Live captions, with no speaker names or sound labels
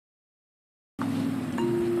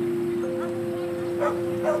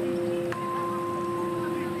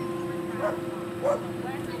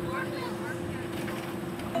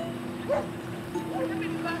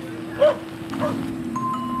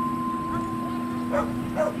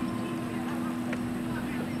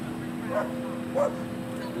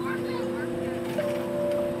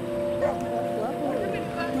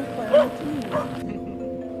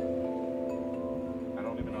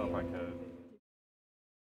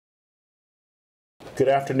Good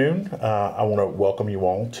afternoon. I want to welcome you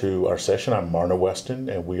all to our session. I'm Marna Weston,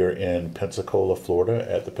 and we are in Pensacola,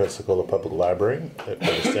 Florida at the Pensacola Public Library for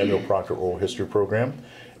the Samuel Proctor Oral History Program,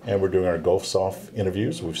 and we're doing our Gulf Soft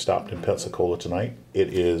interviews. We've stopped in Pensacola tonight.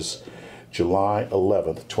 It is July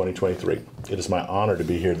 11th, 2023. It is my honor to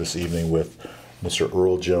be here this evening with Mr.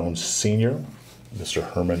 Earl Jones Sr., Mr.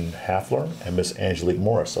 Herman Hafler, and Miss Angelique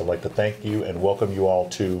Morris. I'd like to thank you and welcome you all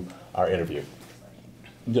to our interview.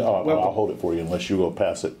 I'll hold it for you unless you will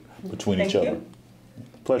pass it between each other.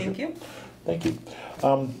 Pleasure. Thank you.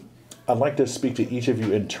 I'd like to speak to each of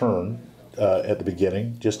you in turn at the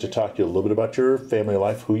beginning, just to talk to you a little bit about your family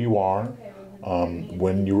life, who you are,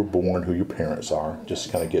 when you were born, who your parents are, just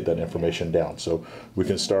to kind of get that information down. So we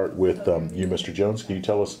can start with you, Mr. Jones. Can you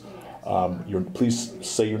tell us, please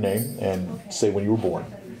say your name and say when you were born.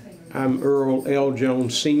 I'm Earl L.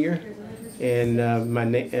 Jones Sr., and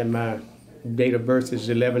my date of birth is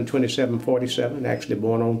 11/27/47, actually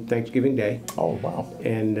born on Thanksgiving Day. Oh, wow.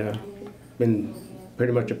 And been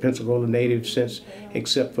pretty much a Pensacola native since,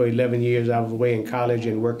 except for 11 years I was away in college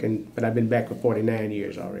and working, but I've been back for 49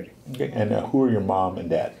 years already. Okay, and who are your mom and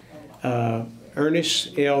dad?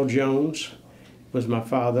 Ernest L. Jones was my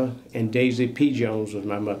father, and Daisy P. Jones was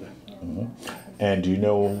my mother. Mm-hmm. And do you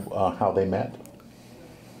know how they met?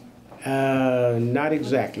 Not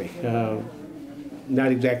exactly.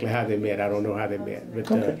 Not exactly how they met. I don't know how they met, but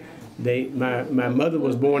okay. My mother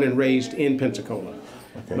was born and raised in Pensacola.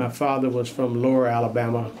 Okay. My father was from Lower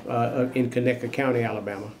Alabama, in Connecticut County,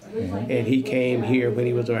 Alabama, mm-hmm. and he came here when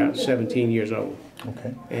he was around 17 years old.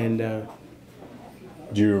 Okay. And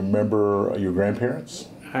do you remember your grandparents?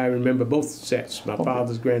 I remember both sets. My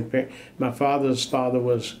father's grandparents. My father's father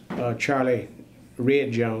was Charlie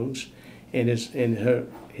Red Jones, and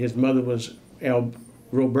his mother was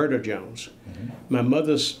Roberta Jones. Mm-hmm. My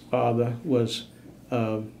mother's father was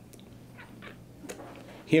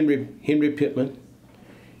Henry Pittman,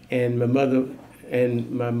 and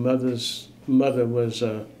my mother's mother was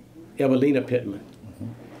Evelina Pittman,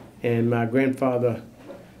 mm-hmm. and my grandfather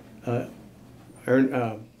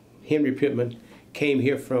Henry Pittman came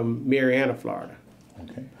here from Marianna, Florida.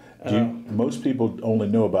 Okay. Most people only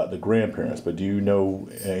know about the grandparents, but do you know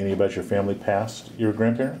any about your family past your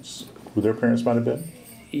grandparents? Who their parents might have been?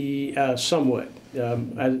 Somewhat.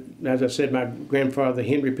 As I said, my grandfather,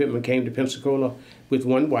 Henry Pittman, came to Pensacola with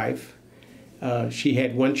one wife. She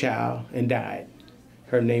had one child and died.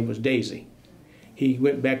 Her name was Daisy. He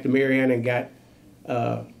went back to Marianna and got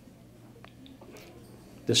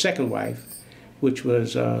the second wife, which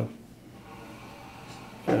was, I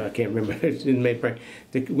can't remember,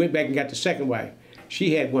 they went back and got the second wife.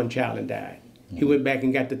 She had one child and died. Mm-hmm. He went back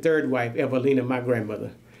and got the third wife, Evelina, my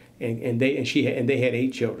grandmother. And they had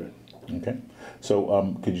 8 children. Okay,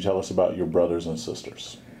 so could you tell us about your brothers and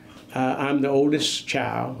sisters? I'm the oldest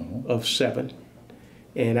child mm-hmm. of 7,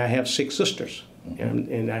 and I have 6 sisters.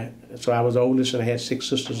 Mm-hmm. So I was oldest, and I had 6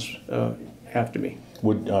 sisters after me.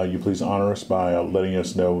 Would you please honor us by letting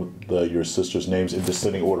us know your sisters' names in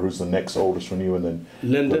descending order? Who's the next oldest from you, and then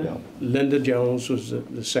Linda Jones was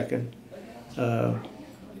the second.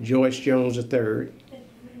 Joyce Jones the third.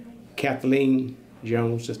 Kathleen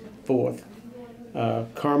Jones the fourth,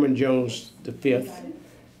 Carmen Jones the 5th,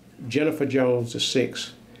 Jennifer Jones the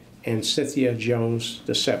 6th, and Cynthia Jones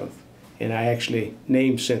the 7th. And I actually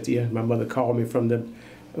named Cynthia. My mother called me from the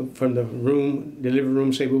room, the living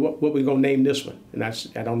room, say, "Well, what we gonna name this one?" And I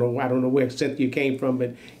don't know where Cynthia came from,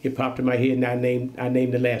 but it popped in my head, and I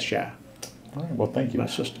named the last child. All right. Well, thank you. My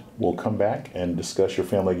sister. We'll come back and discuss your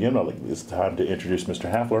family again. It's time to introduce Mr.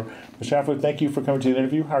 Hafler. Mr. Hafler, thank you for coming to the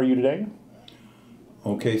interview. How are you today?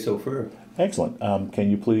 Okay, so far. Excellent. Can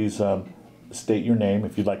you please state your name,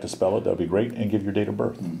 if you'd like to spell it, that would be great, and give your date of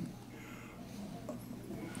birth. Mm.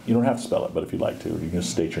 You don't have to spell it, but if you'd like to, you can just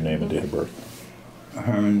state your name and date of birth.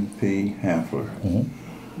 Herman P. Hafler,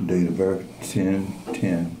 mm-hmm. Date of birth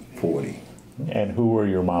 10/10/40. And who were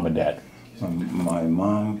your mom and dad?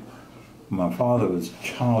 My father was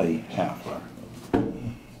Charlie Hafler.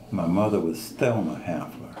 My mother was Thelma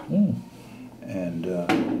Hafler. Mm.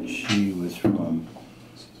 And she was from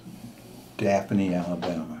Daphne,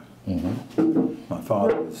 Alabama. Mm-hmm. My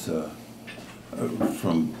father was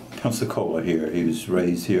from Pensacola here. He was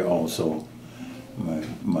raised here also.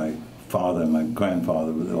 my father and my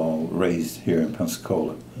grandfather were all raised here in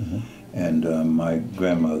Pensacola. And my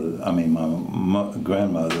grandmother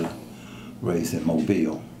raised in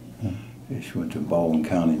Mobile. She went to Baldwin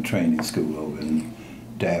County Training School over in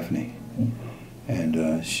Daphne.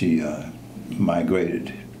 And she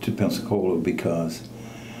migrated to Pensacola because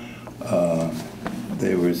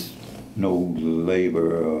there was no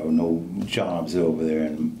labor or no jobs over there.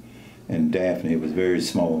 And Daphne, it was a very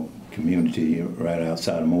small community right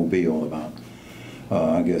outside of Mobile, about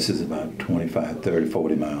I guess it's about 25, 30,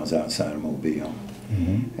 40 miles outside of Mobile.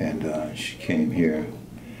 And she came here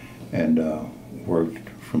and worked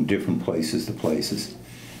from different places to places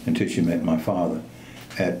until she met my father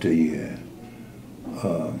at the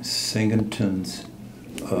Singleton's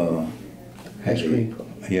Ice cream.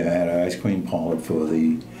 Yeah, had an ice cream parlor for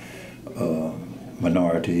the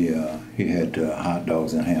minority. He had hot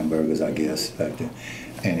dogs and hamburgers, I guess, back then.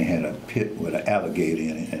 And he had a pit with an alligator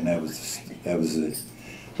in it, and that was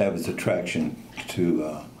attraction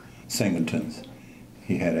to Singleton's.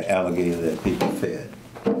 He had an alligator that people fed,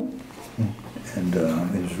 and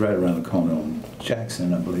it was right around the corner on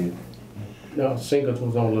Jackson, I believe. No, Singleton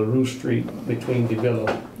was on LaRue Street between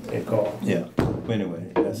DeVilla and Carl. Yeah. But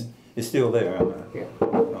anyway, it's still there. Yeah.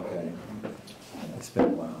 Okay. It's been a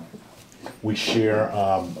while. We share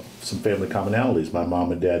some family commonalities. My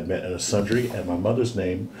mom and dad met in a sundry, and my mother's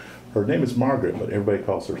name, her name is Margaret, but everybody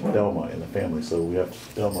calls her Thelma in the family, so we have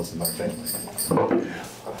Thelmas in our family.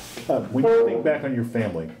 When you think back on your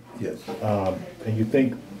family, Yes. and you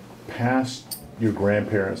think past your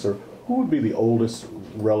grandparents, or who would be the oldest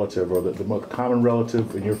relative or the most common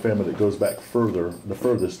relative in your family that goes back further, the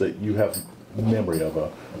furthest that you have memory of,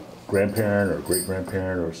 a grandparent or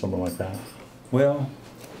great-grandparent or someone like that? Well,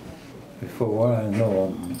 before what I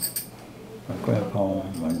know, my grandpa,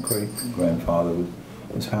 my great-grandfather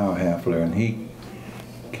was Herman Hafler, and he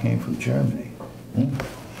came from Germany.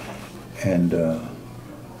 And the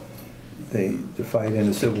fight in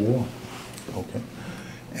the Civil War. Okay.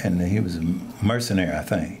 And he was a mercenary, I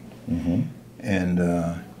think. And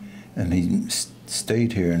he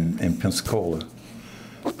stayed here in Pensacola.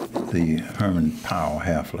 The Herman Powell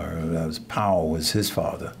Hafler. Powell was his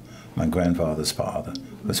father. My grandfather's father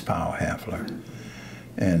was Paul Hafler.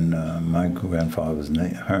 And my grandfather was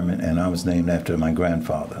named Herman, and I was named after my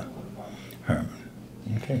grandfather, Herman.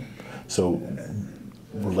 Okay. So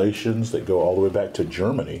relations that go all the way back to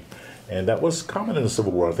Germany. And that was common in the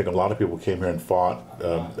Civil War. I think a lot of people came here and fought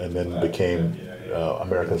and then became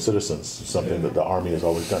American citizens, something that the Army has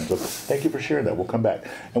always done. So thank you for sharing that. We'll come back.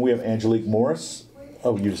 And we have Angelique Morris.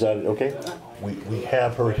 Oh, you decided, okay. We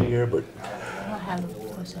have her here, but... I have a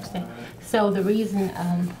question to say. So the reason,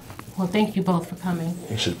 well, thank you both for coming.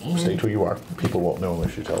 You should state who you are. People won't know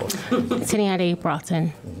unless you tell us. Sitting at A.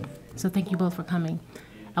 Broughton. So thank you both for coming.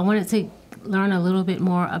 I wanted to learn a little bit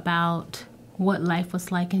more about what life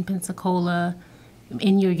was like in Pensacola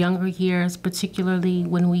in your younger years, particularly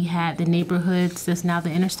when we had the neighborhoods that's now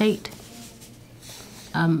the interstate.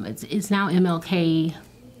 It's now MLK,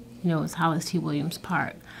 it's Hollis T. Williams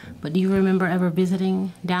Park. But do you remember ever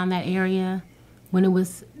visiting down that area when it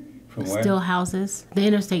was still houses? The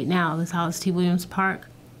interstate now is Hollis T. Williams Park.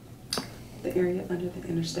 The area under the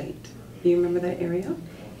interstate. Do you remember that area?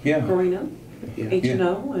 Yeah. Growing up? Yeah.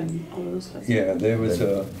 H&O and all of those places? Yeah, there was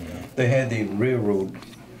they had the railroad,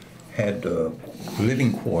 had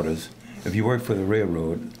living quarters. If you worked for the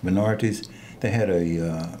railroad, minorities, they had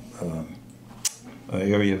a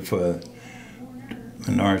area for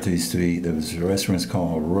minorities to eat. There was restaurants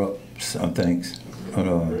called Rupp's, I think.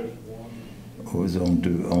 It was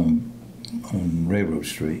on Railroad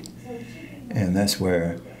Street, and that's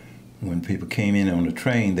where, when people came in on the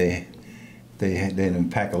train, they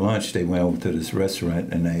didn't pack a lunch. They went over to this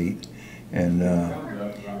restaurant and they ate, and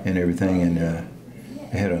everything. And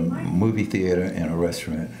they had a movie theater and a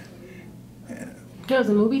restaurant. There was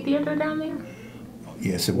a movie theater down there?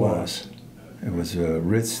 Yes, it was. It was a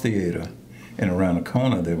Ritz Theater, and around the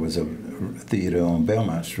corner there was a theater on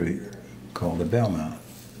Belmont Street called the Belmont,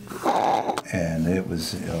 and it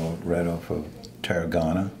was right off of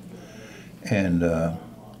Tarragona, and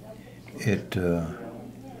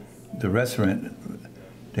the restaurant,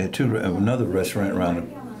 they had another restaurant around the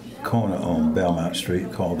corner on Belmont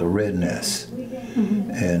Street called the Red Nest,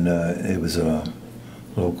 and it was a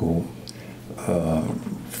local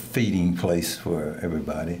feeding place for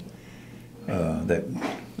everybody that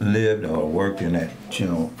lived or worked in that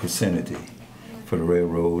general vicinity for the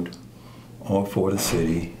railroad or for the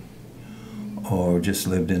city or just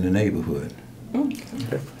lived in the neighborhood.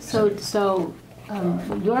 Okay. So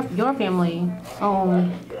your family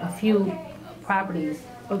owned a few properties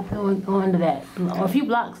on to that, or a few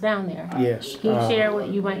blocks down there. Yes. Can you share what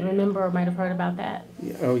you might remember or might have heard about that?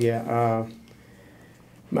 Oh, yeah.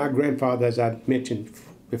 My grandfather, as I mentioned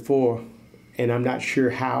before, and I'm not sure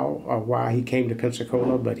how or why he came to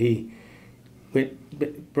Pensacola, but he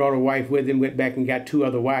brought a wife with him, went back and got 2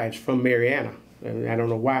 other wives from Mariana. I don't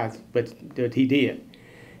know why, but he did.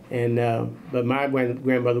 And but my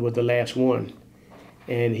grandmother was the last one,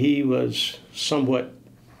 and he was somewhat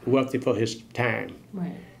wealthy for his time.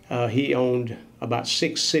 Right. He owned about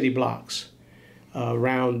 6 city blocks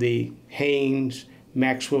around the Haynes,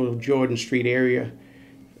 Maxwell, Jordan Street area,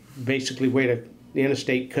 basically where the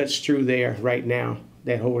interstate cuts through there right now,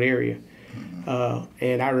 that whole area.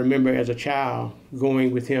 And I remember as a child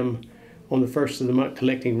going with him on the first of the month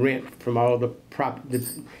collecting rent from all the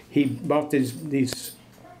he bought these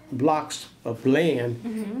blocks of land,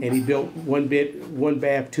 and he built 1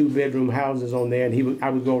 bath, 2 bedroom houses on there, and I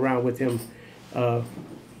would go around with him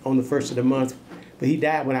on the first of the month. But he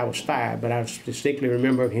died when I was 5, but I distinctly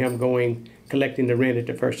remember him collecting the rent at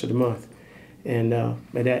the first of the month. And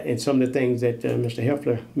some of the things that Mr.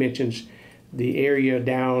 Hafler mentions, the area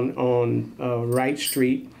down on Wright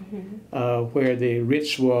Street, where the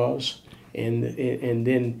Ritz was, and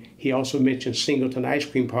then he also mentioned Singleton Ice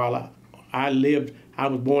Cream Parlor. I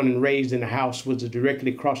was born and raised in a house was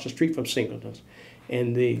directly across the street from Singleton's,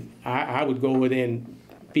 and I would go over there and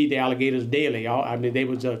feed the alligators daily. I mean, there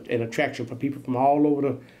was an attraction for people from all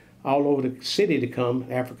over the city to come.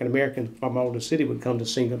 African Americans from all over the city would come to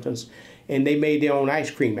Singleton's, and they made their own ice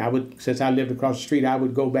cream. Since I lived across the street, I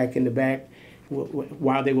would go back in the back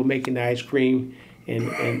while they were making the ice cream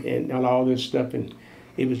and all this stuff. And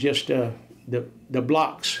it was just the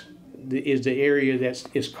blocks is the area that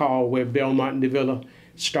is called where Belmont and DeVilla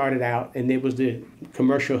started out, and it was the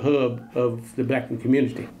commercial hub of the Black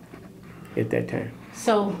community at that time.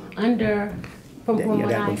 So that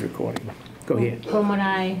one's recording. Go ahead. From what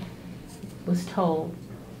I was told,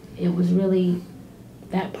 it was really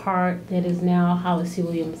that part that is now Hollis C.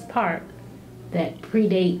 Williams Park that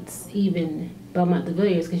predates even Belmont the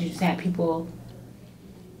Villiers, because you just had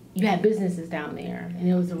you had businesses down there, and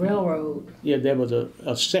it was a railroad. Yeah, there was a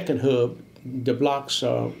second hub, the blocks,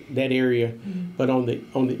 that area, but on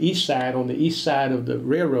the east side of the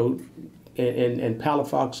railroad, and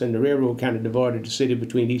Palafox and the railroad kind of divided the city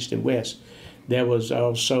between east and west. There was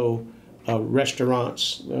also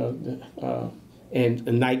restaurants and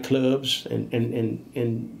nightclubs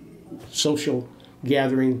and social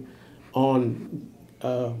gathering on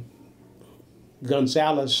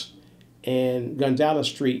Gonzales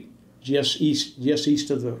Street, just east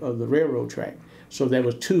of the railroad track. So there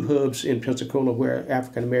was 2 hubs in Pensacola where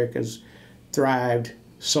African Americans thrived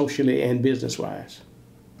socially and business wise.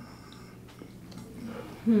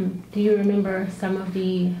 Do you remember some of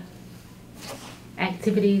the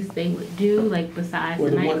activities they would do, like besides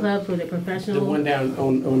the nightclubs, were they professional? The one down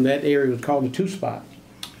on that area was called the 2 Spot.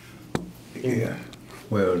 Yeah.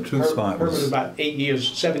 Well, the 2 Spot was... Herman was about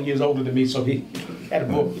 7 years older than me, so he had a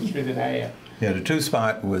more history than I have. Yeah, the 2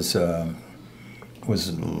 Spot was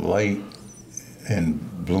late in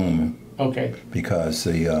blooming. Okay. Because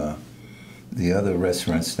the other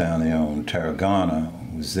restaurants down there on Tarragona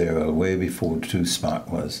was there way before the 2 Spot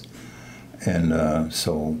was, and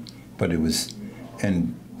but it was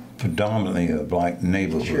predominantly a Black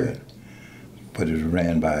neighborhood, sure. But it was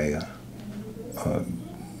ran by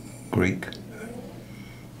Greek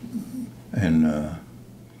and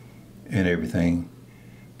everything.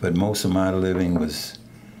 But most of my living was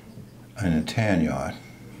in a tan yard.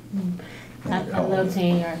 I love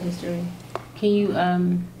tan yard history. Can you,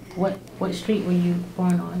 what street were you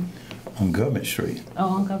born on? On Government Street. Oh,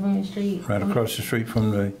 on Government Street. Right across the street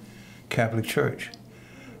from the Catholic Church.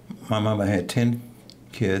 My mama had 10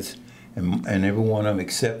 kids, and every one of them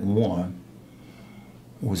except one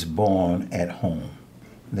was born at home.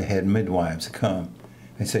 They had midwives come.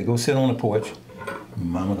 They said, go sit on the porch.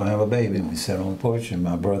 Mama gonna have a baby. And we sat on the porch, and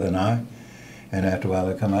my brother and I. And after a while,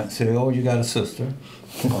 they come out and say, oh, you got a sister.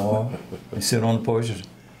 Or we sit on the porch.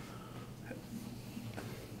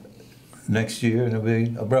 Next year, it'll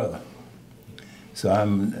be a brother. So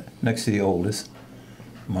I'm next to the oldest.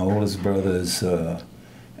 My oldest brother is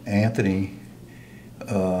Anthony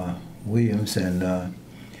Williams, and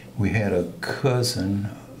we had a cousin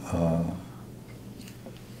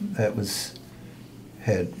that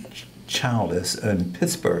had childless in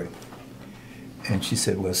Pittsburgh. And she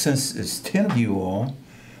said, well, since it's 10 of you all,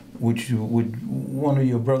 would one of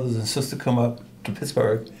your brothers and sisters come up to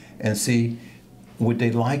Pittsburgh and see, would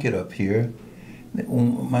they like it up here?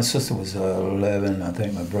 My sister was 11, I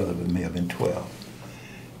think my brother may have been 12.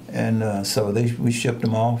 And so we shipped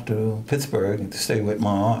him off to Pittsburgh to stay with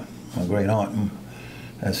my aunt, my great aunt.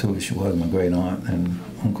 That's who she was, my great aunt and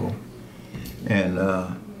uncle. And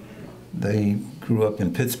they grew up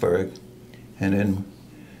in Pittsburgh. And then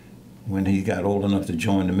when he got old enough to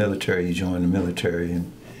join the military, he joined the military.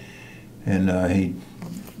 And he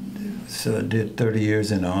did 30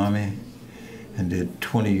 years in the Army and did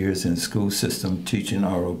 20 years in the school system teaching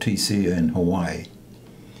ROTC in Hawaii.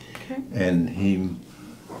 Okay. And he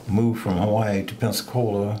moved from Hawaii to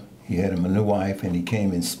Pensacola. He had him a new wife, and he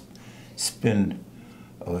came and spent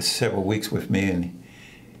several weeks with me, and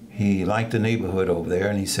he liked the neighborhood over there,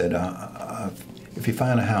 and he said, if you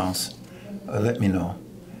find a house, let me know.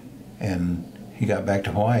 And he got back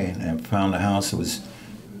to Hawaii and found a house. It was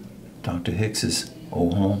Dr. Hicks's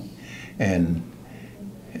old home, and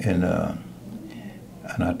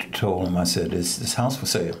I told him, I said, this house for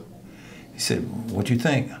sale. He said, what do you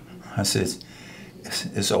think? I said,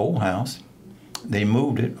 it's an old house. They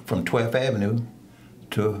moved it from 12th Avenue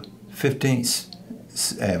to 15th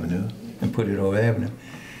Avenue and put it on Avenue.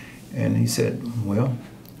 And he said, well,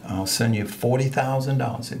 I'll send you $40,000.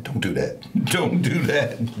 I said, don't do that. Don't do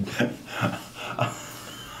that.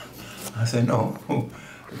 I said, no.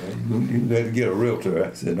 You got to get a realtor.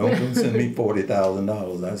 I said, don't send me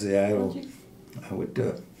 $40,000. I said, I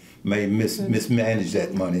would may mismanage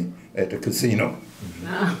that money at the casino.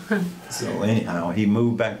 So anyhow, he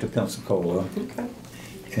moved back to Pensacola,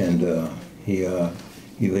 and he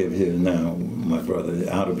lives here now. My brother,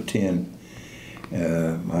 out of 10,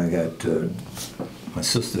 I got my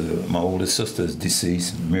sister. My oldest sister is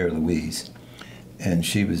deceased, Mary Louise, and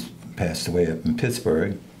she was passed away up in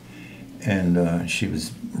Pittsburgh, and she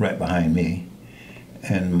was right behind me.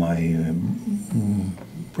 And my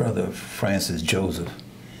brother Francis Joseph,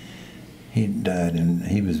 he died, and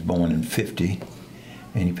he was born in 50,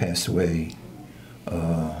 and he passed away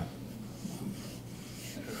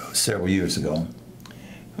several years ago.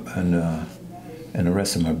 And the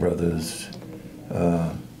rest of my brothers,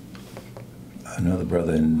 another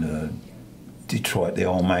brother in Detroit, they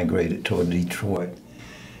all migrated toward Detroit,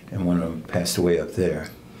 and one of them passed away up there.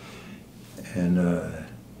 And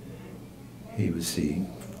he was the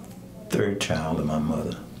third child of my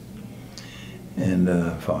mother and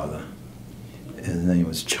father. His name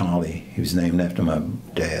was Charlie. He was named after my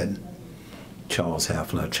dad, Charles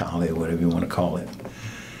Hafler, Charlie, or whatever you want to call it.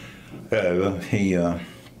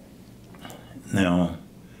 Now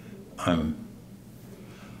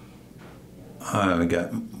I got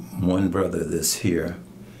one brother that's here,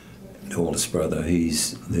 the oldest brother.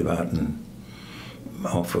 He's live out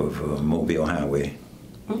off of Mobile Highway.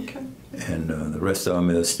 Okay. And the rest of them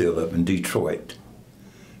are still up in Detroit.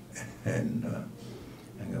 And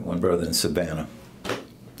I got one brother in Savannah,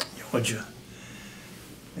 Georgia.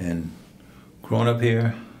 And growing up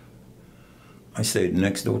here, I stayed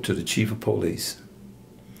next door to the chief of police.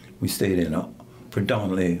 We stayed in a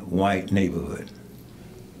predominantly white neighborhood.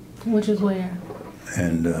 Which is where?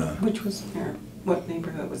 And which was where? What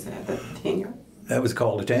neighborhood was that? The Tan Yard? That was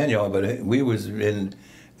called the Tan Yard, but we was in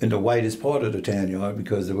the whitest part of the Tan Yard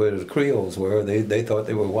because where the Creoles were, they thought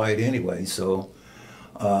they were white anyway, so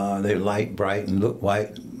they're light, bright, and look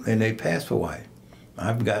white, and they passed for white.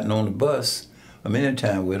 I've gotten on the bus a minute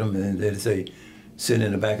time with them, and they'd say, sit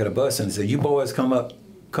in the back of the bus and say, you boys come up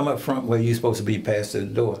front where you're supposed to be past the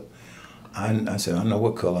door. I said, I know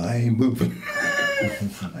what color, I ain't moving.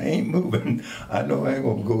 I ain't moving. I know I ain't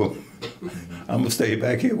gonna go. I'm gonna stay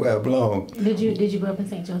back here where I belong. Did you grow up in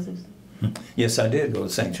St. Joseph's? Yes, I did go to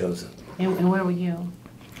St. Joseph. And where were you?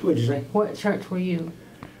 What did you say? What church were you?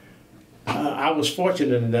 I was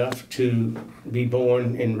fortunate enough to be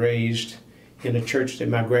born and raised in a church that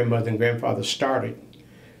my grandmother and grandfather started.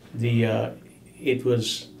 It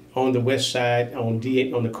was on the west side on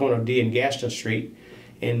the corner of D and Gaston Street,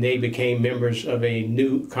 and they became members of a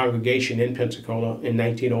new congregation in Pensacola in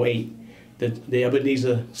 1908, the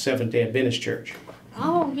Ebenezer Seventh-day Adventist Church.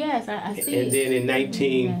 Oh yes, I see. And then in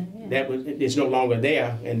it's no longer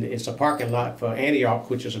there, and it's a parking lot for Antioch,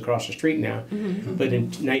 which is across the street now. Mm-hmm. But in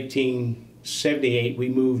 1978, we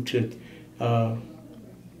moved to the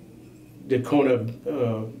corner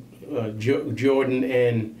of Jordan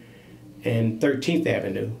and 13th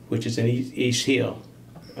Avenue, which is in East Hill.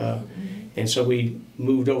 And so we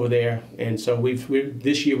moved over there, and so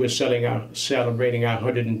this year we're celebrating our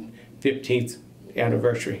 115th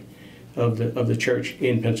anniversary of the church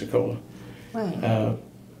in Pensacola. Right.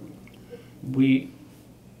 We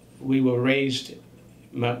were raised.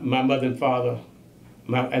 My mother and father.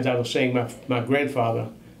 As I was saying, my grandfather,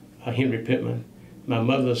 Henry Pittman, my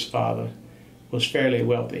mother's father, was fairly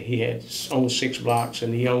wealthy. He had owned 6 blocks,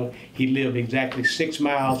 and he lived exactly 6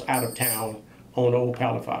 miles out of town on Old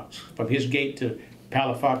Palafox. From his gate to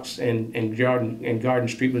Palafox and Garden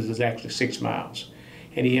Street was exactly 6 miles.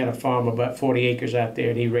 And he had a farm of about 40 acres out there,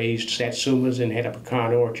 and he raised satsumas and had a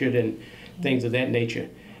pecan orchard and things of that nature.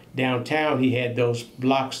 Downtown, he had those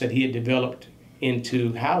blocks that he had developed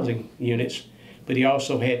into housing units, but he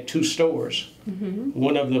also had 2 stores.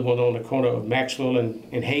 One of them was on the corner of Maxwell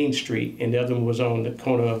and Haynes Street, and the other one was on the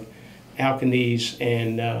corner of Alkanese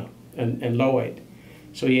and Lloyd.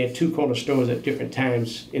 So he had 2 corner stores at different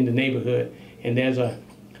times in the neighborhood, and there's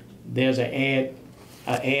an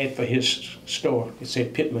ad for his store. It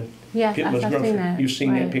said Pittman. Yes, Pittman's I've Grocery. seen that. You've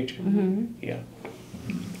seen Right. that picture? Yeah.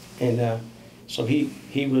 And so he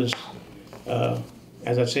was,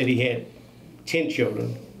 as I said, he had 10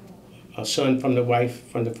 children, a son from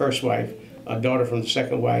the first wife, a daughter from the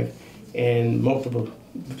second wife, and multiple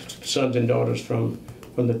sons and daughters from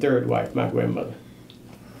the third wife, my grandmother.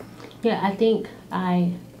 Yeah, I think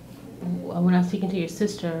when I was speaking to your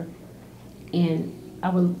sister, and I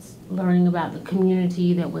was learning about the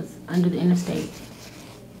community that was under the interstate.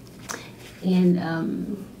 And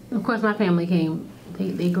of course my family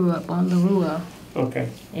they grew up on Larua. Okay.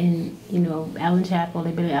 And, Allen Chapel,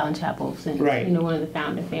 they've been at Allen Chapel since, Right. One of the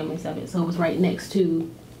founding families of it. So it was right next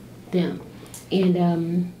to them.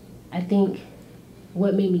 And I think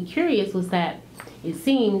what made me curious was that it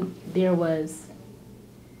seemed there was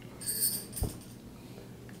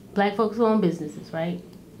Black folks who own businesses, right?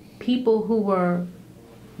 People who were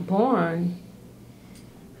born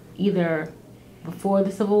either before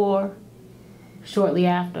the Civil War, shortly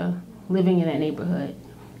after, living in that neighborhood.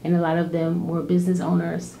 And a lot of them were business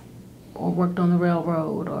owners or worked on the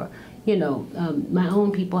railroad, or, my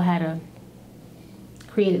own people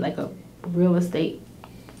created like a real estate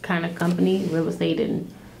kind of company, real estate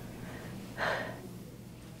and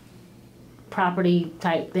property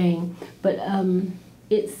type thing. But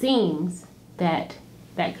it seems that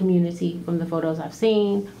community, from the photos I've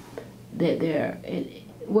seen, that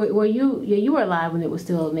were you were alive when it was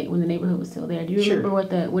still, when the neighborhood was still there. Do you remember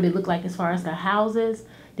what it looked like as far as the houses?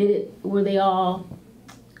 Were they all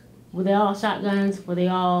shotguns? Was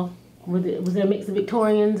there a mix of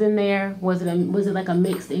Victorians in there? Was it like a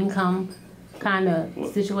mixed income kind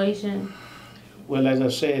of situation? Well, as I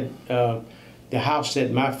said, the house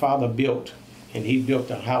that my father built, and he built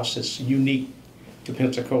a house that's unique to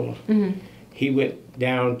Pensacola. He went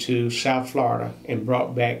down to South Florida and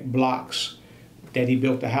brought back blocks that he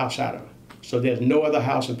built the house out of. So there's no other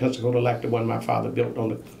house in Pensacola like the one my father built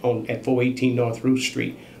at 418 North Ruth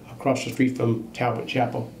Street, across the street from Talbot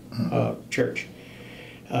Chapel Church.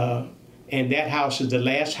 And that house is the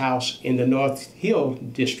last house in the North Hill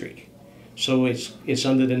District. So it's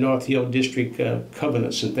under the North Hill District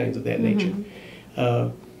covenants and things of that nature.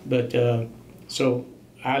 So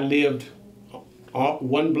I lived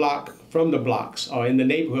one block from the blocks, or in the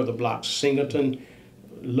neighborhood of the blocks. Singleton,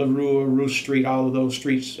 LaRue, Ruth Street, all of those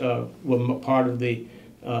streets were part of the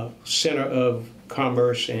center of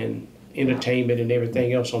commerce and entertainment and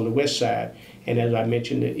everything else on the west side. And as I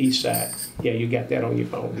mentioned, the east side. Yeah, you got that on your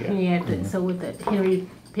phone, yeah. Yeah, so with the Henry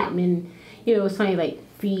Pittman, it was funny, like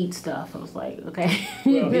feed stuff. I was like, okay.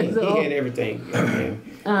 Well, he had everything.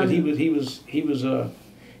 But he was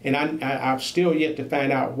and I've still yet to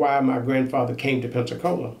find out why my grandfather came to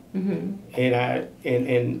Pensacola. And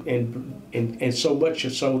so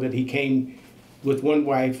much so that he came with one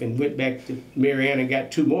wife and went back to Marianna and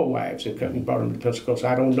got 2 more wives and brought them to Pensacola. So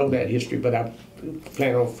I don't know that history, but I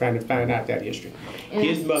plan on trying to find out that history.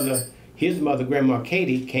 His mother, Grandma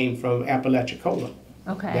Katie, came from Apalachicola.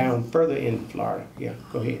 Okay. Down further in Florida. Yeah,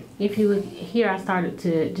 go ahead. If you would, here I started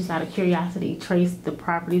to, just out of curiosity, trace the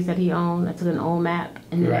properties that he owned. I took an old map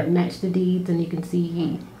and then I matched the deeds, and you can see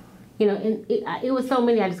he, and it was so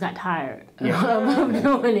many I just got tired of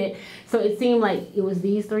doing it. So it seemed like it was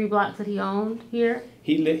these 3 blocks that he owned here.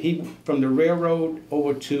 He from the railroad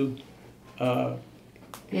over to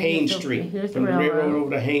Haynes Street. From the railroad over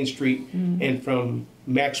to Haynes Street, and from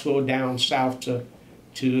Maxwell down south to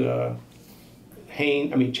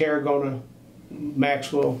Tarragona,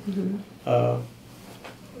 Maxwell.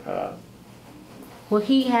 Well,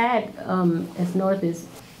 he had as north as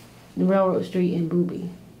Railroad Street and Booby.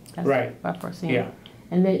 That's right. I first seen. Yeah.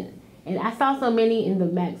 And I saw so many in the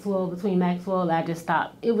between Maxwell, I just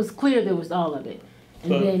stopped. It was clear there was all of it. And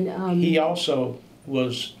but then he also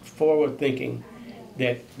was forward thinking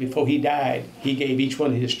that before he died, he gave each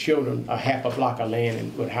one of his children a half a block of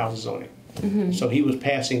land with houses on it. So he was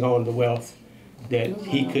passing on the wealth that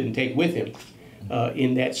he couldn't take with him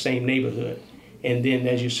in that same neighborhood. And then,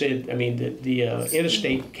 as you said, I mean, the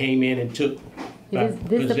interstate came in and took.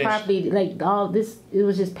 This the property, like all this, it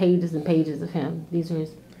was just pages and pages of him. These are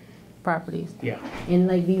his properties. Yeah. And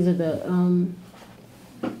like these are the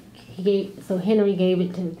so Henry gave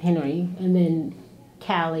it to Henry, and then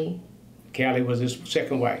Callie. Callie was his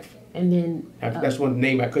second wife. And then That's one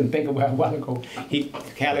name I couldn't think of a while ago.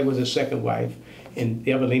 Callie was his second wife, and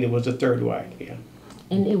Evelina was the third wife. Yeah.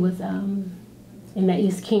 And it was in that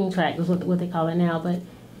East King tract is what they call it now. But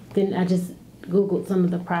then I just Googled some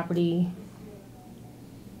of the property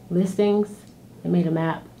listings and made a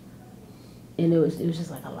map, and it was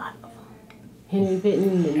just like a lot of them. Henry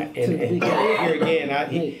Fitton And here again,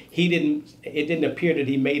 it didn't appear that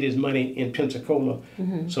he made his money in Pensacola,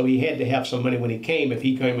 so he had to have some money when he came. If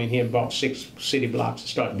he came in here and bought 6 city blocks and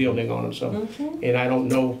started building on them, so and I don't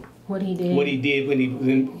know what he did when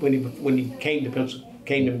he came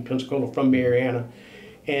to Pensacola from Mariana,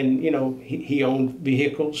 and you know he owned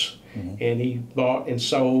vehicles, and he bought and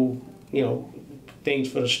sold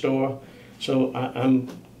things for the store. So I'm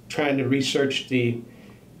trying to research the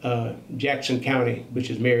Jackson County, which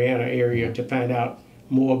is Mariana area, to find out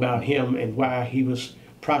more about him and why he was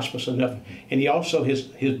prosperous enough. And he also,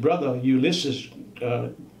 his brother Ulysses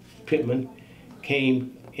Pittman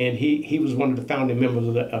came, and he was one of the founding members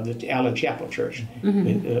of the Allen Chapel Church.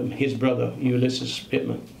 His brother Ulysses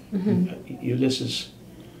Pittman. Ulysses,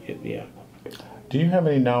 yeah. Do you have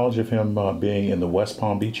any knowledge of him being in the West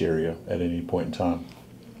Palm Beach area at any point in time?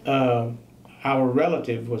 Our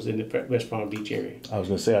relative was in the West Palm Beach area. I was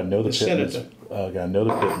going to say, I know the Pittmans. I know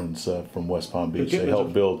the Pittmans from West Palm Beach. They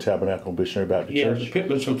helped build Tabernacle Missionary Baptist Church. Yeah, the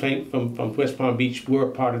Pittmans from West Palm Beach were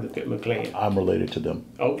part of the Pittman clan. I'm related to them.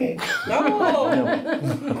 Okay.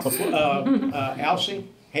 Alcee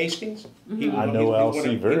Hastings. I know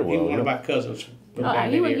Alcee very well. He was one of our cousins.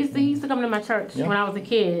 He used to come to my church when I was a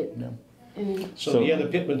kid. Yeah. So the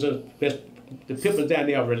Pittmans down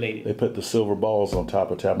there are related. They put the silver balls on top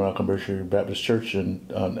of Tabernacle Missionary Baptist Church, and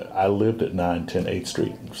I lived at 910 8th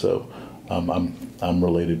Street, so I'm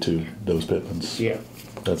related to those Pittmans. Yeah.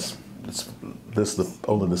 This is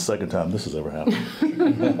only the second time this has ever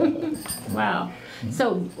happened. Wow.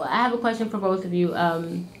 So I have a question for both of you.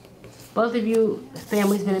 Both of you,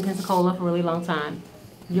 family's been in Pensacola for a really long time.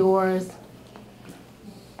 Yours,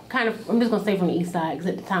 kind of, I'm just gonna say from the east side,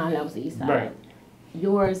 because at the time that was the east side. Right.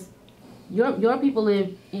 Yours, your people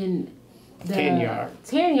lived in the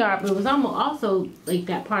 10-yard, but it was almost also like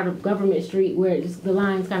that part of Government Street where it just, the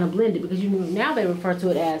lines kind of blended, because now they refer to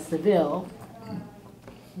it as Seville.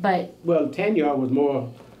 But 10-yard was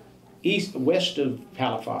more west of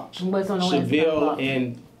Halifax. What's on the Seville west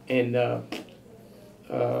and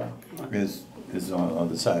is on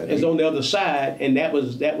the side. It's on the other side, and that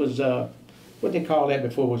was what they called that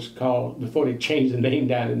before they changed the name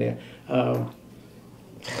down in there.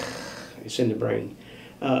 It's in the brain.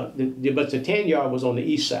 But the 10-yard was on the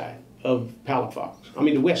east side of Halifax. I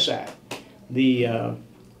mean the west side. The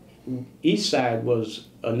east side was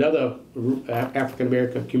another African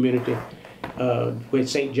American community where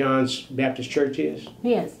St. John's Baptist Church is.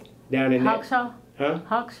 yes, Down in Hawkshaw. Huh?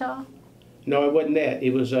 Hawkshaw. No, it wasn't that.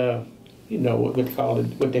 It was what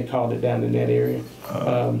they called it down in that area.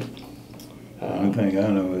 One thing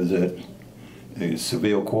I know is that it's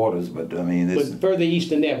Seville quarters, but I mean it's But further east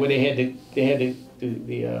than that, where they had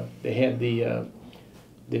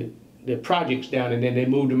the projects down, and then they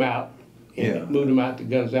moved them out. Yeah. Moved them out to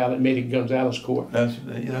Gonzales, made it Gonzales Court.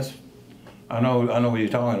 that's I know what you're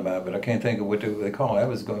talking about, but I can't think of what they call it. That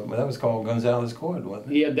was called Gonzales Court,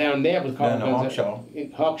 wasn't it? Yeah, down there was called Down in Hawkshaw.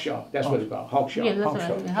 Hawkshaw, that's what it's called. Hawkshaw. Yeah, that's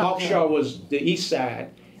Hawkshaw. right. Hawkshaw was the east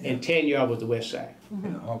side, and 10-yard was the west side.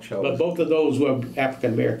 Yeah, Hawkshaw. But both of those were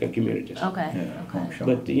African American communities. Okay. Yeah, Hawkshaw.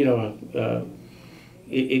 But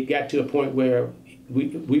it got to a point where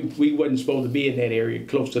we wasn't supposed to be in that area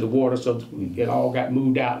close to the water, so it all got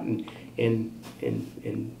moved out and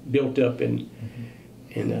built up and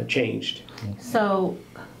changed. So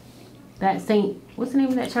that what's the name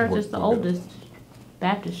of that church? It's the oldest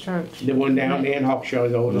Baptist church. The one down there in Hawkshaw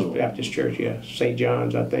is the oldest Baptist church, yeah. St.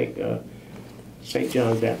 John's, I think. St.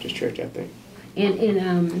 John's Baptist Church, I think.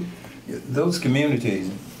 Those communities,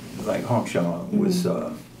 like Hawkshaw, was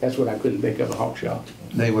That's what I couldn't think of, a Hawkshaw.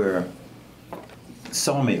 they were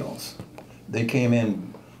sawmills. They came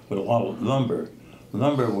in with a lot of lumber.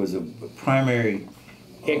 Lumber was a primary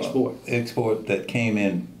export that came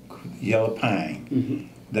in, yellow pine.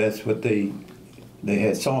 That's what they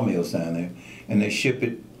had sawmills down there, and they ship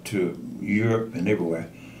it to Europe and everywhere.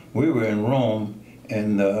 We were in Rome,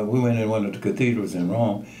 and we went in one of the cathedrals in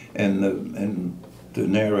Rome, and the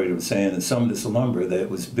narrator was saying that some of this lumber that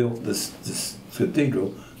was built, this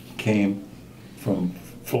cathedral, came from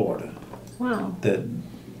Florida. Wow. That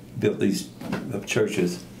built these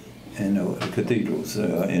churches and cathedrals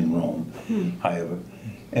in Rome, however.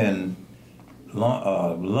 And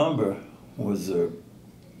lumber was a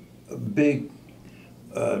big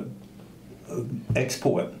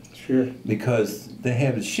export. Sure. Because they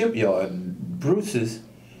had a shipyard. Bruce's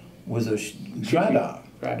was a dry dock.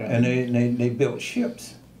 And they built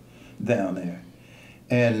ships down there.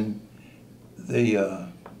 And the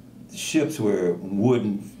ships were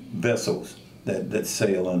wooden vessels that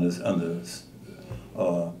sail under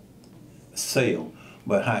sail.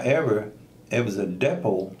 But however, it was a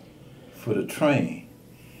depot for the train.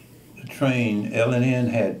 The train, L&N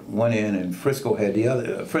had one end and Frisco had the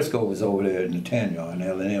other. Frisco was over there in the tan yard and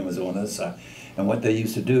L&N was on the other side. And what they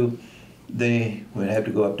used to do, they would have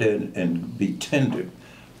to go up there and be tendered.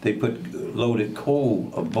 They put loaded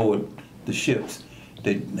coal aboard the ships.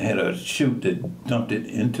 They had a chute that dumped it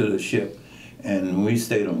into the ship. And we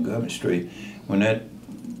stayed on Government Street. When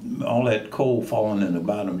all that coal falling in the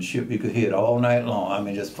bottom of the ship, you could hear it all night long. I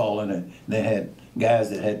mean, just falling. And they had guys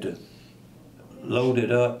that had to load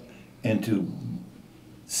it up into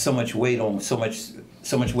so much weight on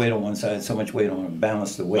weight on one side, so much weight on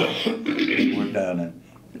balance the weight. They worked down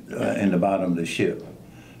in the bottom of the ship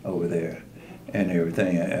over there, and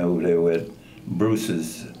everything over there where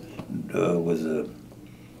Bruce's was a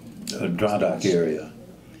dry dock area,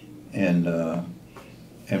 and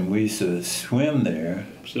we used to swim there.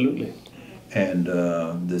 Absolutely. And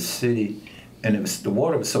the city, and the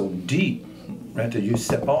water was so deep, right that you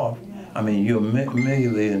step off. I mean, you're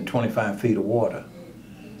immediately in 25 feet of water.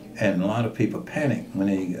 And a lot of people panic when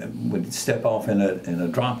they would step off in a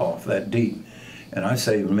drop off that deep. And I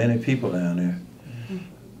saved many people down there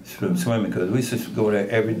from swimming, because we used to go there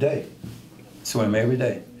every day, swim every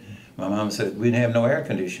day. My mom said, we didn't have no air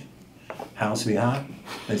conditioning. House be hot.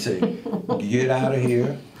 They say, get out of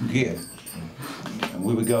here, get. And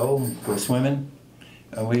we would go swimming,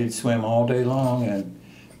 and we'd swim all day long, and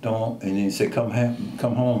he said, come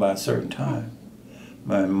home by a certain time.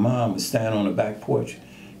 My mom would stand on the back porch,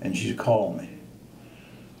 and she'd call me,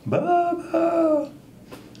 Bubba.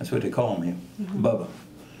 That's what they call me, Bubba.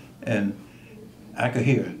 And I could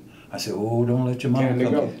hear. I said, oh, don't let your mom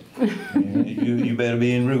come in. You better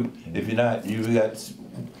be en route. If you're not, you got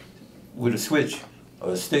with a switch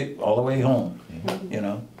or a stick all the way home, you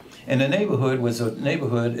know. And the neighborhood was a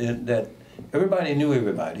neighborhood that everybody knew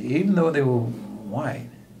everybody, even though they were white.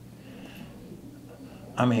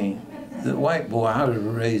 I mean, the white boy I was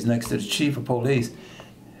raised next to the chief of police,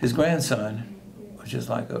 his grandson was just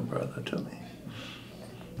like a brother to me.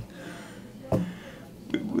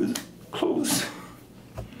 We was close.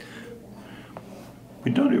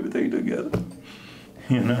 We done everything together,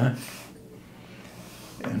 you know.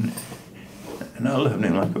 And I loved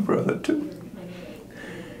him like a brother too.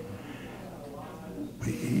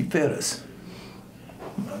 He fed us.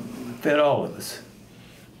 Fed all of us.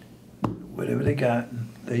 Whatever they got,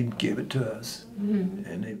 they'd give it to us,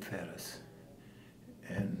 and they fed us.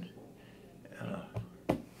 And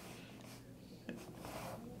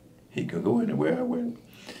he could go anywhere I went.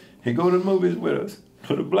 He'd go to the movies with us,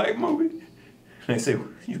 to the black movie. And they say,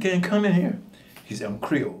 you can't come in here. He said, I'm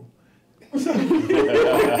Creole. We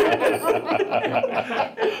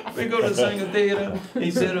go to the Singer Theater. He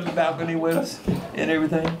sit on the balcony with us and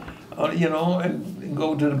everything, you know, and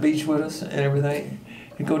go to the beach with us and everything.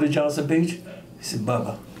 He'd go to Johnson Beach. He said,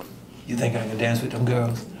 Bubba, you think I can dance with them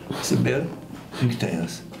girls? I said, Billy, you can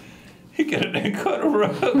dance. He got in there and cut a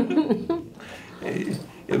rug.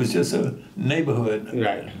 It was just a neighborhood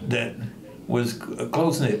that was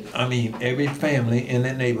close-knit. I mean, every family in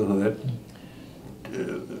that neighborhood,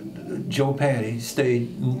 Joe Patty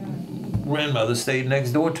grandmother stayed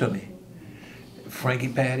next door to me. Frankie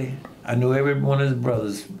Patty, I knew every one of his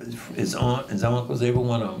brothers, his aunt, his uncles, every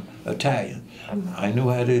one of them, Italian. I knew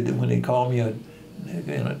how to, when they called me an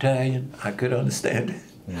Italian, I could understand it.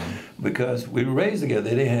 Because we were raised together,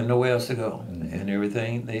 they didn't have nowhere else to go and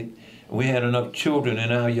everything. We had enough children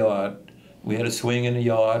in our yard. We had a swing in the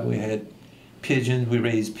yard, we had pigeons, we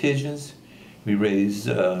raised pigeons, we raised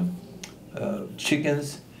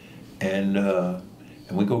chickens, and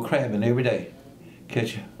we go crabbing every day,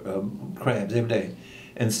 catch crabs every day,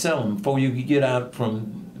 and sell them before you could get out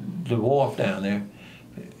from the wharf down there.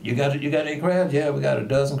 You got any crabs? Yeah, we got a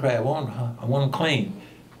dozen crabs. I want them clean.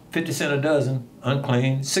 50 cents a dozen,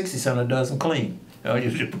 unclean. 60 cents a dozen, clean.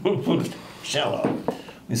 You just pull the shell off.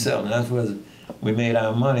 We sell them. That's where we made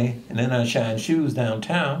our money. And then I shined shoes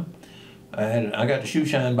downtown. I got the shoe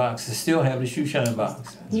shine box. I still have the shoe shine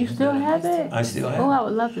box. You still have it? I still have Oh, it. I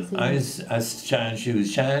would love to see it. I shine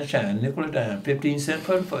shoes, shine, nickel or dime, 15 cents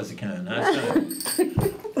for the fuzzy kind.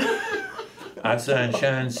 I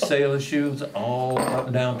shine sailor shoes all up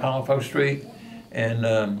and down Palafox Street, and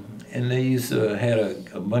they used to had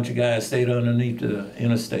a bunch of guys stayed underneath the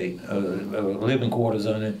interstate, living quarters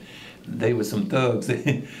on it. They were some thugs.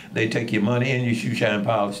 They take your money and your shoe shine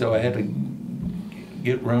polish. So I had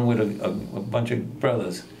to run with a bunch of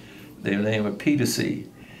brothers. Their name was Peter C,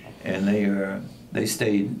 and they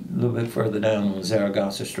stayed a little bit further down on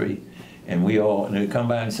Zaragoza Street. And they'd come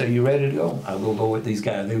by and say, "You ready to go?" I'll go with these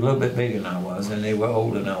guys. They were a little bit bigger than I was, and they were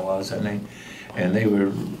older than I was, and they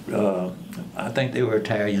were, I think they were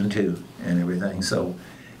Italian too, and everything. So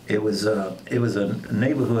it was a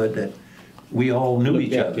neighborhood that we all knew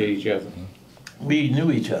each other. We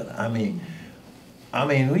knew each other. I mean,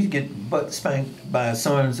 we'd get butt spanked by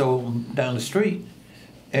so and so down the street,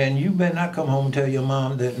 and you better not come home and tell your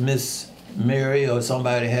mom that Miss Mary or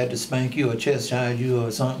somebody had to spank you or chastise you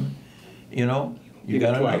or something. You know, you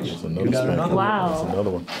got another one. Wow. That's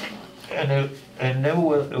another one. And there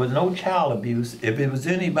was no child abuse. If it was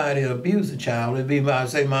anybody who abused a child, it'd be by,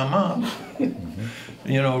 say, my mom.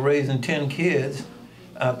 You know, raising 10 kids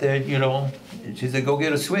out there, you know, she said, "Go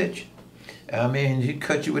get a switch." I mean, she'd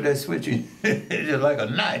cut you with that switch, just like a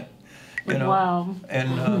knife, you know. Wow.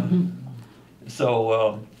 And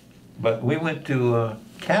but we went to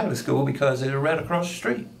Catholic school because it was right across the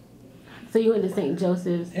street. So you went to St.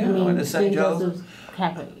 Joseph's? Yeah, I went to St. Joseph's.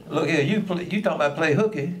 Catholic. Look here, you talking about play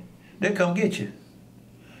hooky, they come get you.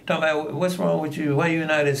 Talking about what's wrong with you, why you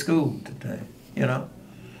not at school today, you know?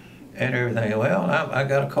 And everything. Well, I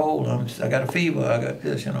got a cold, I got a fever, I got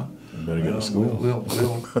this, you know. You better go to school. We'll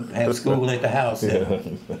have school at the house,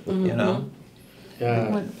 you know.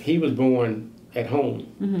 He was born at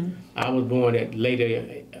home. I was born at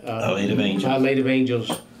Lady of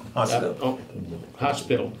Angels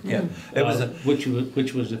Hospital. Yeah, it was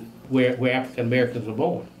which was where African Americans were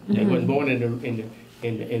born. They wasn't born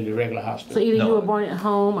in the regular hospital. So either you were born at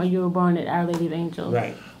home or you were born at Our Lady of Angels.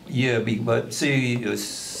 Right. Yeah, but see,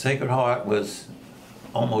 Sacred Heart was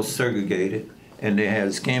almost segregated, and they had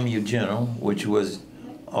SCAMU General, which was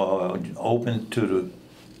open to the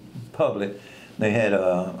public. They had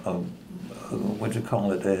what you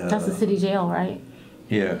call it? That's the city jail, right?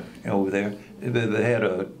 Yeah, over there. They had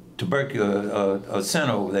a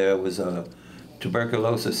center over there. It was a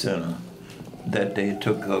tuberculosis center that they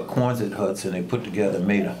took Quonset huts and they put together and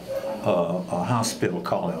made a hospital,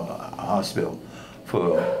 called a hospital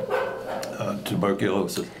for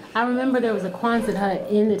tuberculosis. I remember there was a Quonset hut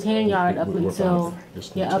in the tan yard up until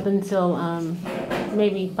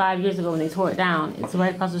maybe 5 years ago when they tore it down. It's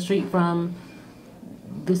right across the street from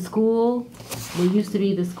the school. There used to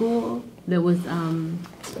be the school. There was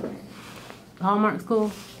Hallmark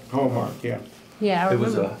School. Hallmark, yeah. Yeah, I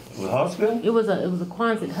remember. It was a hospital? It was a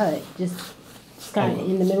Quonset hut, just kind of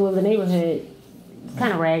in the middle of the neighborhood. It's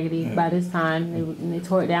kind of raggedy by this time. They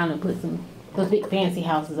tore it down and put those big fancy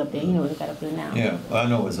houses up there. You know what they got up there now. Yeah, well, I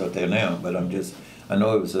know it's up there now, but I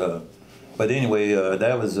know it was, but anyway,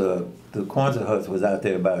 that was, the Quonset huts was out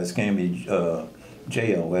there by SCAMU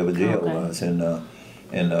jail, where the jail was, and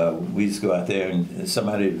we used to go out there and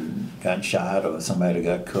somebody got shot or somebody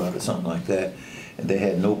got cut or something like that. And they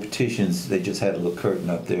had no petitions, they just had a little curtain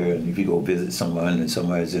up there, and if you go visit someone and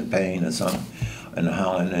somebody's in pain or something, and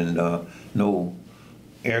howling, and no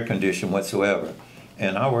air condition whatsoever.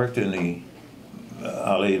 And I worked in the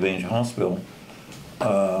Our Lady of Angel Hospital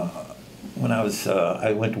when I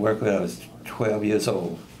went to work when I was 12 years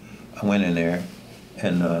old. I went in there,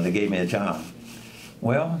 and they gave me a job.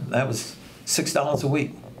 Well, that was $6 a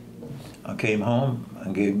week. I came home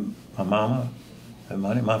and gave my mama the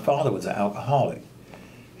money. My father was an alcoholic.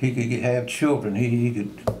 He could have children. He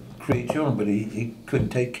could create children, but he couldn't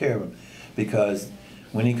take care of them because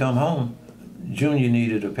when he come home, Junior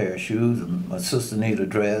needed a pair of shoes, and my sister needed a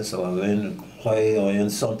dress, or in the play, or in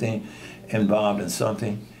something, involved in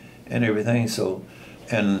something, and everything. So,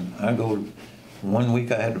 and I go, one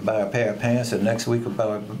week I had to buy a pair of pants, and next week I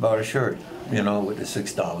bought a shirt, you know, with the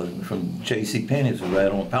 $6 from J.C. Penney's,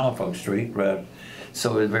 right on Palafox Street, right.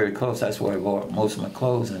 So it was very close. That's where I bought most of my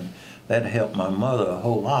clothes, and that helped my mother a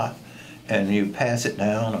whole lot. And you pass it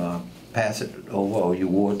down, or pass it over, or you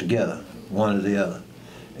wore it together, one or the other,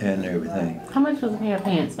 and everything. How much was a pair of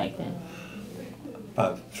pants back then?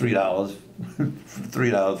 About $3,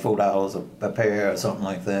 $4 a pair, or something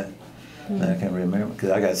like that. Mm-hmm. I can't remember because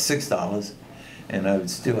I got $6, and I would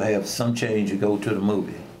still have some change to go to the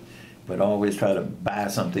movie, but I always try to buy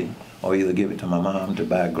something, or either give it to my mom to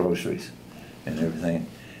buy groceries and everything.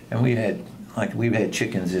 And we've had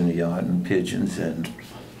chickens in the yard and pigeons and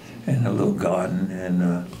a little garden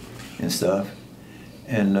and stuff.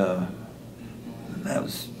 And that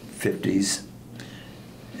was 50s.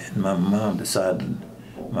 And my mom decided,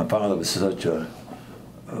 my father was such a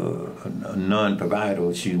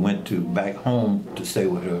non-provider. She went back home to stay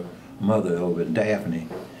with her mother over in Daphne.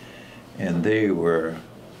 And they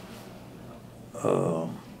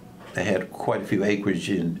had quite a few acreage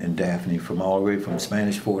in Daphne, from all the way from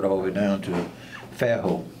Spanish Fort all the way down to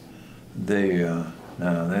Fairhope.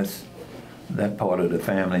 Now that part of the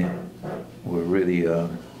family were really,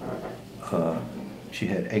 she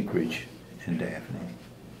had acreage in Daphne.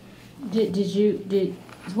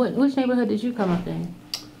 Which neighborhood did you come up in?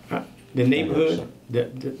 The neighborhood,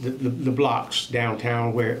 the blocks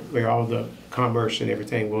downtown where all the commerce and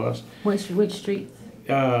everything was. Which streets?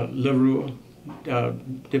 LaRue,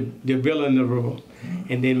 the villa in LaRue.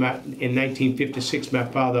 And then in 1956, my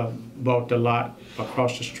father bought the lot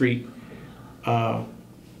across the street on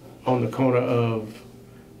the corner of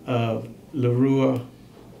LaRue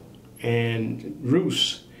and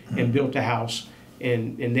Roos, and built a house.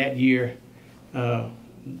 And in that year,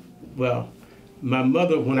 well, my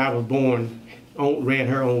mother, when I was born, ran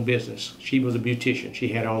her own business. She was a beautician. She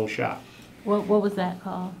had her own shop. What was that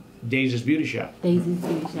called? Daisy's Beauty Shop. Daisy's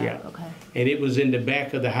Beauty Shop. Yeah. Okay. And it was in the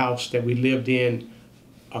back of the house that we lived in,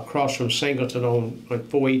 across from Singleton on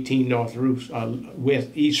 418 North Roos,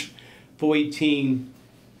 East 418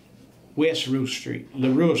 West Roos Street,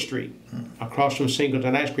 LaRue Street, across from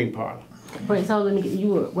Singleton Ice Cream Parlor. Wait, so let me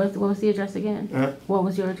get what was the address again? What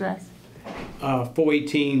was your address?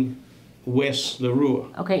 418 West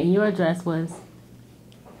LaRue. Okay, and your address was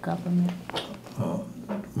government?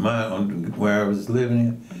 Where I was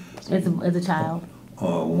living As a child?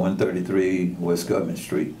 133 West Government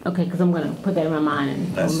Street. Okay, because I'm going to put that in my mind.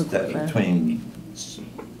 And That's between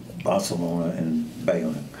Barcelona and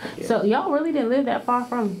Bayonne. Yeah. So y'all really didn't live that far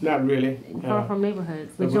from? Not really. Far from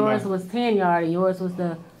neighborhoods. But yours was 10 yard and yours was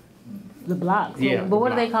the blocks. Yeah. But what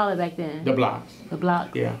do they call it back then? The blocks. The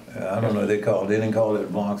blocks? Yeah. I don't know. They didn't call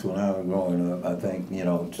it blocks when I was growing up. I think, I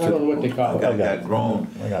don't know what they call it. I got grown.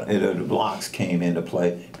 The blocks came into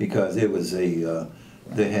play because it was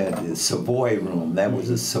they had the Savoy room. That was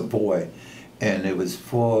a Savoy, and it was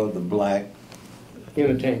for the black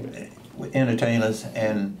entertainers.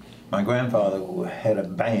 And my grandfather had a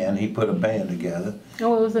band. He put a band together. Oh,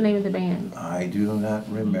 what was the name of the band? I do not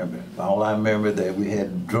remember. All I remember that we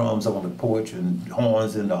had drums on the porch and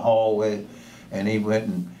horns in the hallway, and he went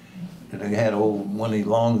and they had one of these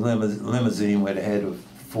long limousine where they had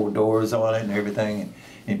 4 doors on it and everything. And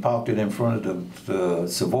he parked it in front of the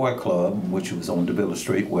Savoy Club, which was on DeVille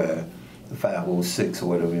Street, where the 506 or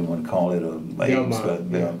whatever you want to call it,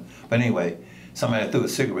 But anyway, somebody threw a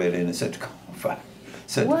cigarette in and set the car on fire.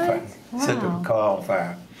 Set the car on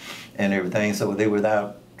fire and everything. So they were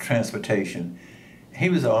without transportation. He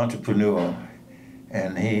was an entrepreneur,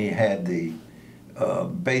 and he had the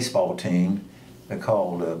baseball team they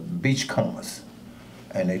called Beachcombers,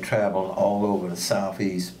 and they traveled all over the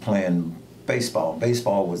Southeast playing baseball.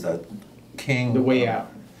 Baseball was the king. The way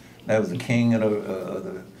out. That was the king of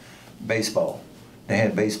the baseball. They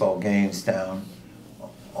had baseball games down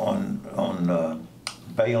on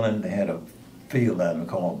Bayonne. They had a field down there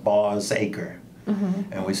called Bars Acre,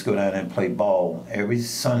 and we used to go down there and play ball every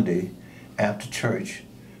Sunday after church.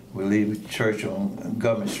 We leave church on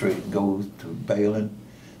Government Street and go to Bayonne,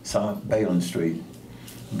 South Bayonne Street,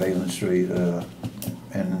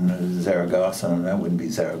 and Zaragoza. And that wouldn't be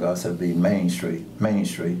Zaragoza, it'd be Main Street.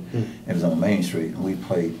 It was on Main Street, and we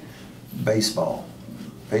played baseball,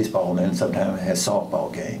 and then sometimes we had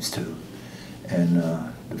softball games too. And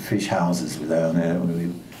the fish houses were down there.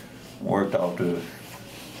 We worked off the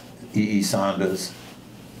E.E. Saunders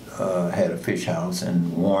had a fish house,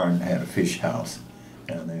 and Warren had a fish house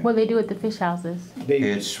down there. What do they do at the fish houses?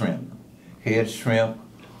 Head shrimp,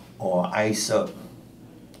 or ice up.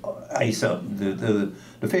 The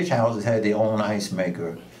fish houses had their own ice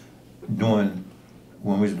maker. When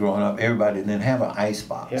we was growing up, everybody didn't have an ice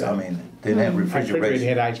box. Yeah. I mean, they didn't have refrigeration. They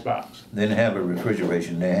had ice box. They didn't have a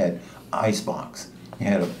refrigeration. They had ice box. You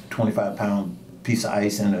had a 25-pound piece of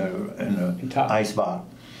ice in the ice box,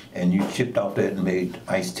 and you chipped off that and made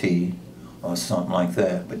iced tea or something like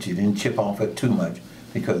that. But you didn't chip off it too much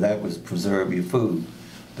because that was preserve your food,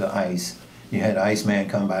 the ice. You had an iceman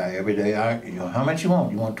come by every day. How much you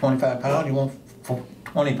want? You want 25 pounds? You want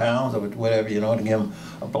 20 pounds or whatever, to give them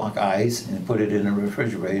a block of ice and put it in the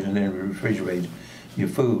refrigerator, and then refrigerate your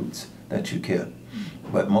foods that you kept.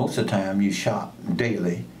 But most of the time you shop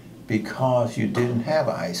daily because you didn't have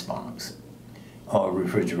an ice box. or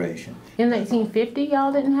refrigeration. In 1950,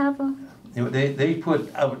 y'all didn't have a? They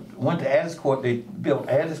put, I went to Addis Court, they built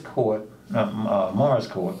Addis Court, Morris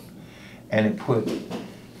Court, and it put,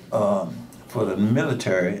 for the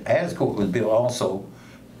military, Addis Court was built also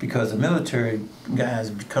because the military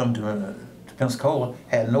guys come to Pensacola,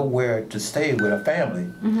 had nowhere to stay with a family,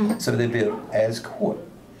 so they built Addis Court.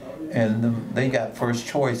 And they got first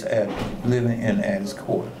choice at living in Addis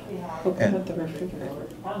Court. And the refrigerator.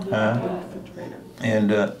 And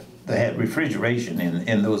they had refrigeration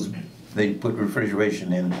in those. They put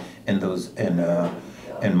refrigeration in those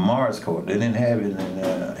in Morris Court. They didn't have it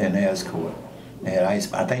in Addis Court. They had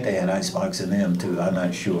ice. I think they had ice box in them too. I'm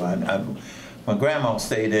not sure. My grandma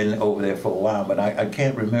stayed in over there for a while, but I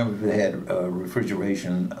can't remember if they had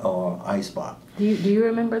refrigeration or ice box. Do you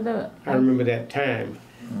remember the? I remember that time.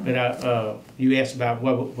 But you asked about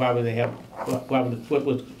why would they have what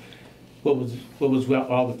was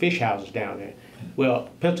all the fish houses down there. Well,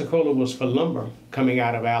 Pensacola was for lumber coming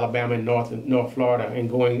out of Alabama and North Florida and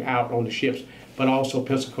going out on the ships, but also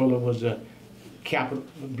Pensacola was the capital,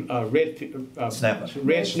 red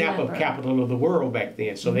snapper capital of the world back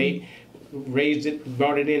then. So they raised it,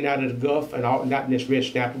 brought it in out of the Gulf, and all, not just red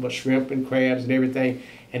snapper, but shrimp and crabs and everything,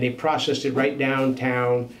 and they processed it right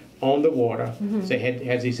downtown on the water. So had,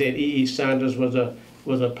 as he said, E.E. Saunders was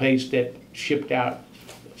a place that shipped out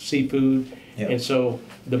seafood, and so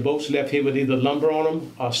the boats left here with either lumber on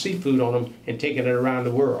them or seafood on them and taking it around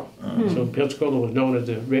the world. So Pensacola was known as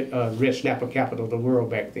the red snapper capital of the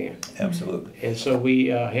world back then. Absolutely. And so we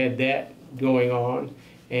had that going on,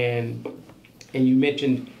 and you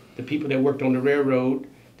mentioned the people that worked on the railroad.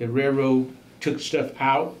 The railroad took stuff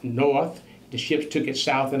out north. The ships took it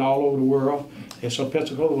south and all over the world. And so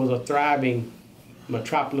Pensacola was a thriving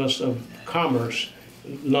metropolis of commerce,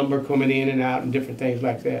 lumber coming in and out and different things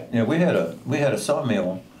like that. Yeah, we had a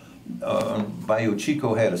sawmill. Bayou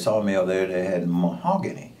Chico had a sawmill there that had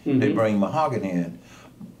mahogany. They bring mahogany in.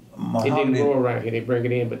 It didn't grow around here. They bring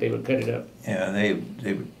it in, but they would cut it up. Yeah,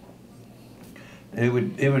 they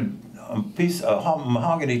would a piece of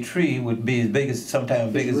mahogany tree would be as big as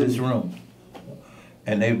sometimes big as this room,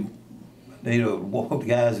 and they the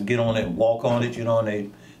guys would get on it and walk on it, you know,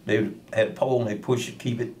 and they had a pole and they push it,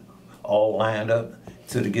 keep it all lined up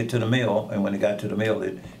so to get to the mill. And when they got to the mill,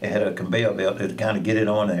 they had a conveyor belt to kind of get it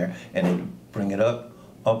on there, and they'd bring it up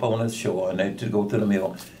on the shore, and they'd go to the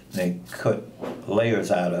mill, and they cut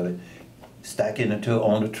layers out of it, stack it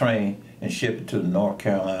on the train, and ship it to North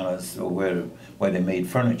Carolina, so where they made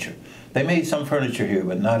furniture. They made some furniture here,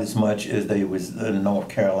 but not as much as they was in North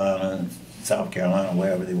Carolina and South Carolina,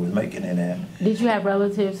 wherever they was making it at. Did you have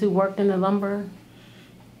relatives who worked in the lumber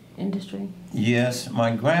industry? Yes,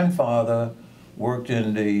 my grandfather worked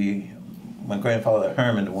my grandfather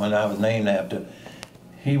Herman, the one I was named after,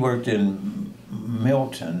 he worked in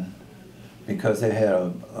Milton because they had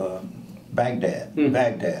a Baghdad.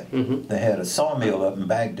 They had a sawmill up in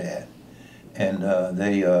Baghdad, and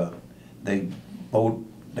they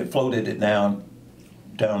floated it down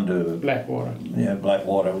to Blackwater. Yeah,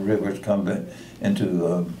 Blackwater rivers come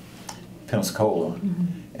into Pensacola,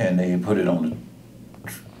 and they put it on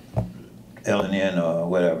the L&N or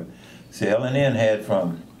whatever. See, L&N had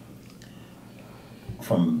from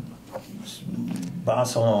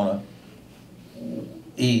Barcelona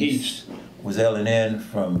east was L&N,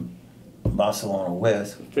 from Barcelona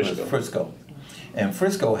west was Frisco. And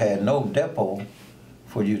Frisco had no depot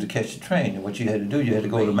for you to catch the train. What you had to do, you had to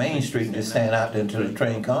go to Main Street and just stand out there until the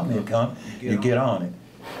train come, you get on it.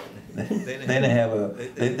 They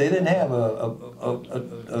didn't have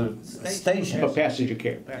a station. A passenger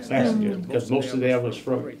because most of that was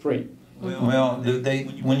freight. Well,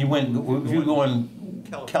 if you go in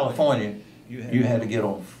California, you had to get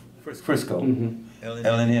on Frisco, and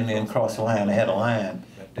then cross the line. They had a line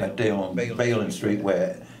right there on Balin Street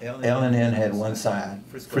where L&N had one side,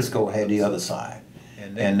 Frisco had the other side,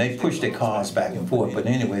 and they pushed their cars back and forth. But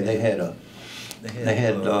anyway, they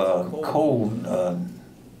had coal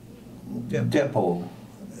depot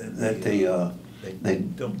that they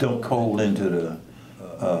dumped coal into the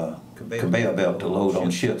conveyor belt to load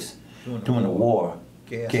on ships. During the war,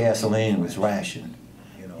 gasoline was rationed.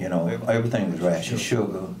 You know, everything was rationed.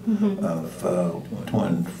 Sugar,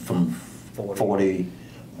 from 40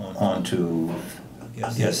 on to,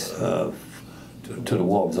 I guess, to the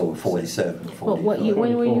war was over 47. 40,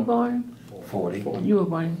 when were you born? 40. You were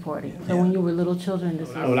born in 40. So when you were little children, this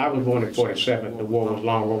is... Well, I was born in 47. The war was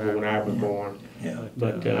long over when I was born. Yeah.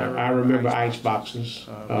 But I remember ice boxes.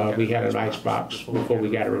 We had an ice box before we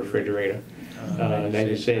got a refrigerator. And they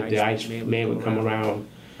just said the ice man would come around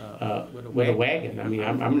with a wagon. I mean,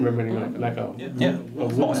 I'm remembering like a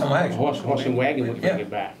horse and wagon. Horse and wagon would bring it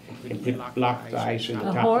back and block the ice in the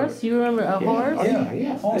top. A horse? You remember a horse? Oh,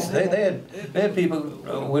 yeah. Horse. They had people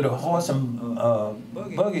with a horse and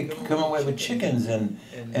buggy coming away with chickens and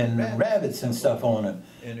rabbits and stuff on it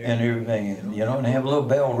and everything. And they have a little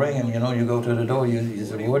bell ringing. You go to the door. You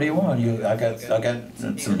say, "What do you want?" I got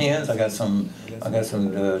some hens. I got some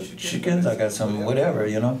chickens. I got some whatever.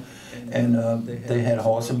 And they had a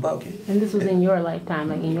horse and buggy. And this was in your lifetime,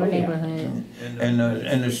 like in your neighborhood.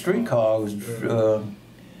 And the streetcar was.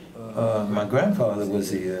 My grandfather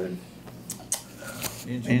was the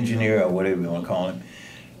engineer, or whatever you want to call him.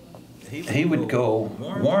 He would go.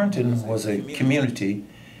 Warrenton was a community,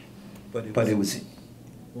 but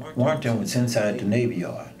Warrenton was inside the Navy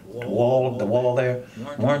Yard. The wall there.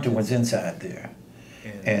 Warrenton was inside there,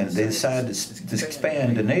 and they decided to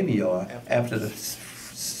expand the Navy Yard after the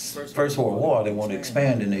First World War. They wanted to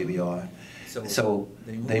expand the Navy Yard, so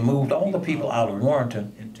they moved all the people out of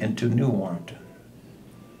Warrenton into New Warrenton.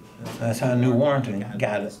 That's how New Warrenton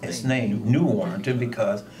got its name, New Warrenton,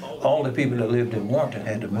 because all the people that lived in Warrenton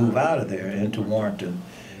had to move out of there into Warrenton.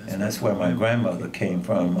 And that's where my grandmother came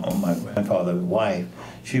from, or my grandfather's wife.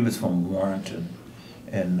 She was from Warrenton,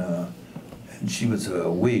 and she was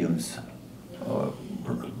Williams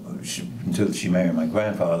until she married my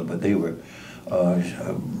grandfather, but they were,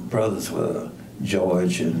 brothers were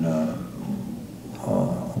George and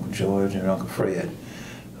Uncle Fred,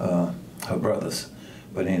 her brothers.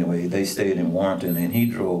 But anyway, they stayed in Warrenton, and he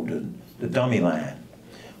drove the dummy line,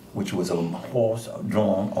 which was a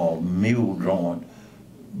horse-drawn or mule-drawn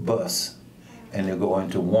bus, and they go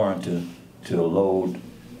into Warrenton to load,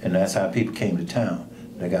 and that's how people came to town.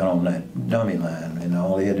 They got on that dummy line, and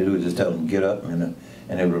all they had to do was just tell them get up, and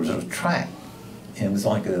it was a track. And it was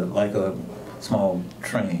like a small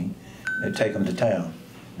train. They'd take them to town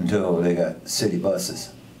until they got city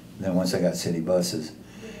buses. Then once they got city buses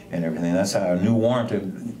and everything, that's how New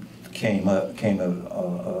Warrenton came a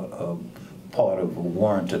part of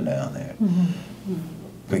Warrenton down there. Mm-hmm.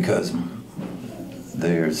 Because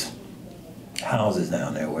there's houses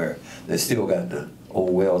down there where they still got the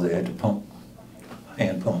old wells they had to pump,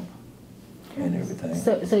 hand pump, and everything.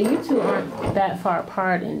 So you two aren't that far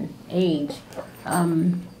apart in age.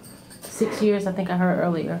 6 years, I think I heard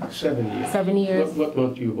earlier. 7 years. 7 years. What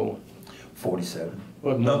month you were born? 47.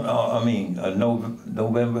 What month?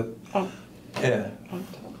 November. Oh. Yeah.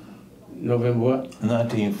 November what?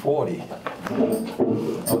 1940. I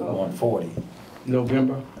was born 40.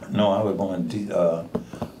 November? No, I was born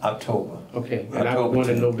October. Okay, and I was born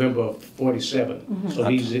in November of 47. Mm-hmm. So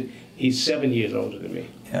he's 7 years older than me.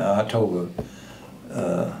 Yeah, October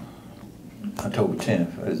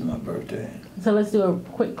 10th is my birthday. So let's do a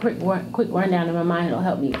quick rundown in my mind. It'll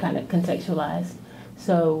help me kind of contextualize.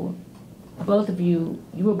 So both of you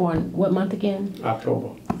were born what month again?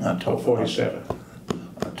 October 47.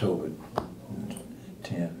 October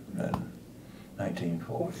 10th,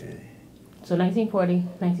 1940. So 1940,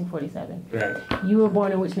 1947. Right. You were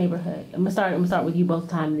born in which neighborhood? I'm gonna start with you both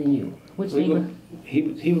times, then you. Which neighborhood? He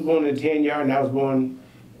was born in the 10 yard, and I was born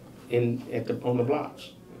on the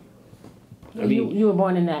blocks. You were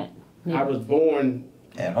born in that neighborhood. I was born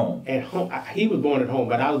at home. He was born at home,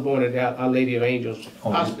 but I was born at Our Lady of Angels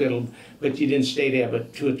Hospital. But you didn't stay there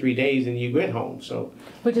but 2 or 3 days, and you went home. So.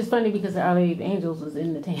 Which is funny because Our Lady of Angels was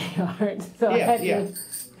in the 10 yard. So I had to.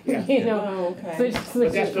 Yeah. You know, oh, okay.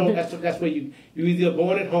 But that's where you either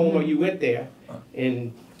born at home or you went there,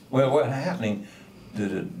 and. Well, what happening?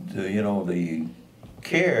 The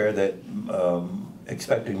care that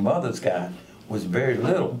expecting mothers got was very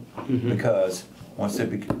little, because once they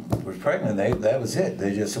were pregnant, that was it.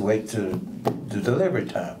 They just wait to the delivery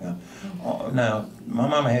time. Now, my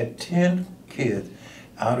mama had 10 kids.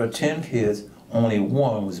 Out of 10 kids, only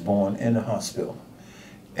one was born in the hospital.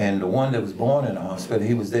 And the one that was born in the hospital,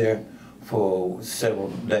 he was there for several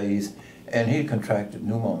days, and he contracted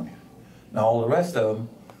pneumonia. Now, all the rest of them,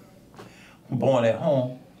 born at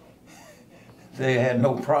home, they had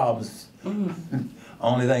no problems.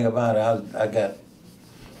 Only thing about it,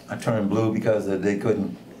 I turned blue because they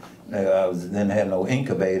couldn't, didn't have no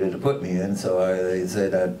incubator to put me in, so they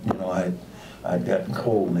said I'd gotten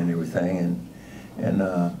cold and everything,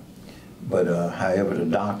 but however, the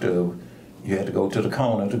doctor, you had to go to the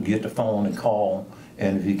corner to get the phone and call,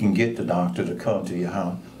 and if you can get the doctor to come to your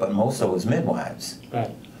house. But most of it was midwives. Right.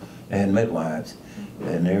 They had midwives,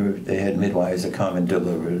 and they had midwives that come and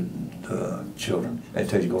deliver the children. They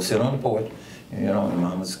tell you, go sit on the porch, your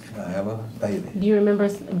mama's gonna have a baby. Do you remember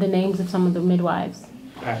the names of some of the midwives?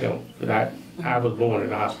 I don't, but I was born in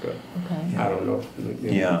the hospital. Okay. I don't know.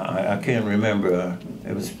 Yeah, I can't remember.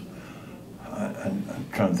 It was, I'm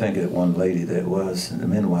trying to think of one lady that was, the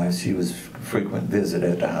midwife, she was a frequent visit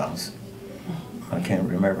at the house. I can't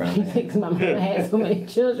remember her name. Because my mother had so many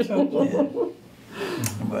children. Yeah.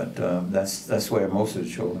 But that's where most of the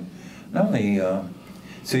children, not only,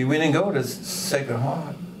 see, we didn't go to Sacred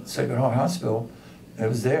Heart Hospital. It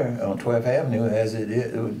was there on 12th Avenue as it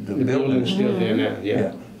is. The building is still there now,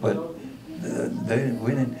 yeah. But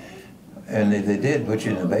we didn't, and they did put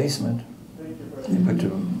you in the basement. They put the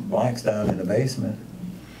blacks down in the basement.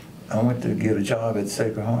 I went to get a job at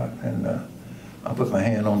Sacred Heart, and I put my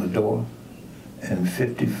hand on the door, and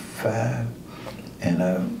 55, and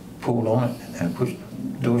I pulled on it, and pushed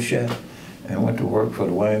the door shut, and went to work for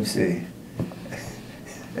the YMCA.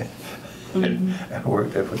 And I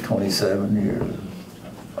worked there for 27 years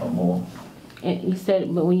or more. And you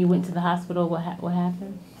said, but when you went to the hospital, what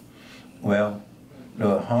happened? Well,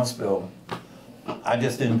 the hospital, I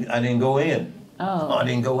didn't go in. Oh. I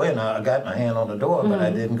didn't go in. I got my hand on the door, but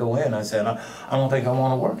I didn't go in. I said, I don't think I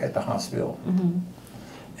want to work at the hospital. And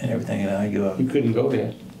everything, and I go. You couldn't go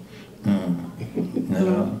there.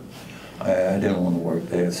 No, I didn't want to work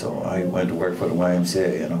there, so I went to work for the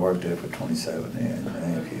YMCA, and I worked there for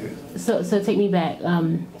 27.5 years. So take me back.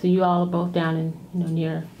 So you all are both down in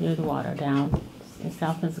near the water, down in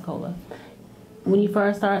South Pensacola. When you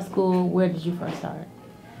first started school, where did you first start?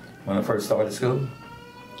 When I first started school,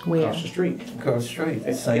 Where? Across the street. across the street,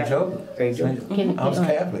 St. Joseph. St. Joseph. I was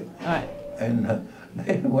Catholic, All right. and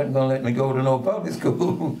they wasn't gonna let me go to no public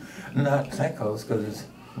school, not that close, because it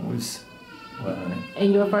was, well,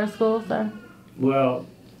 And your first school, sir? Well,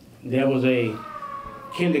 there was a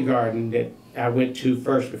kindergarten that I went to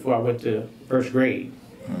first before I went to first grade.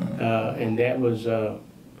 And that was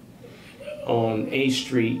on A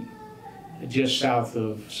Street, just south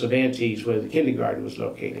of Cervantes, where the kindergarten was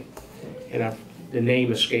located. And the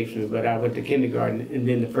name escapes me, but I went to kindergarten, and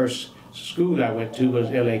then the first school I went to was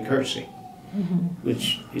L.A. Curtsey,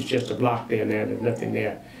 which is just a block there now, there's nothing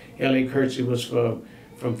there. L.A. Curtsey was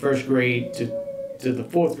from first grade to the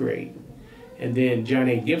fourth grade. And then John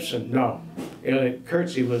A. Gibson, L.A.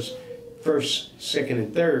 Curtsey was first, second,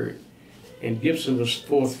 and third. And Gibson was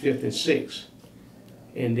fourth, fifth, and sixth.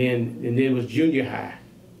 And then it was junior high,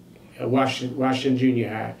 Washington Junior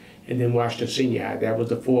High, and then Washington Senior High. That was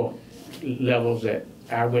the 4 levels that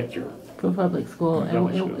I went through. For public school.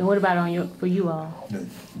 And what about for you all?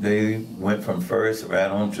 they went from first right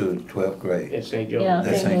on to 12th grade. At St. Joseph.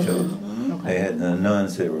 Yeah. At St. Okay. Joseph. Okay. They had the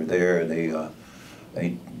nuns that were there.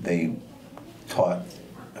 They taught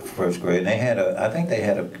first grade. And they had I think they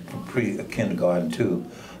had a kindergarten too,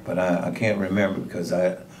 but I can't remember because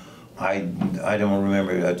I don't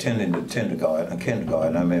remember attending the kindergarten.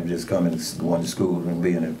 I remember just going to school and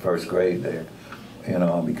being in first grade there,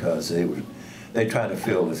 because they tried to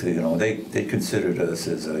fill us, they considered us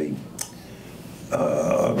as a,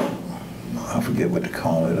 I forget what to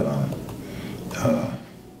call it,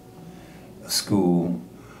 a school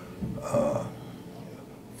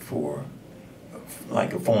for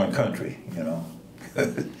like a foreign country,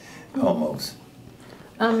 almost.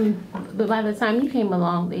 But by the time you came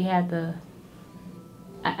along, they had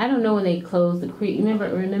I don't know when they closed the Creole.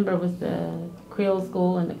 Remember it was the Creole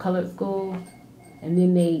school and the colored school, and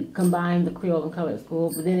then they combined the Creole and colored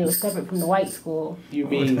school, but then it was separate from the white school. You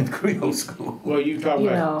mean Creole school? Well, you talking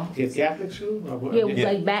about the Catholic school? Or what? Yeah,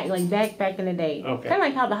 it was back in the day. Okay. Kind of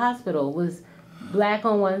like how the hospital was black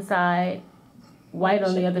on one side, white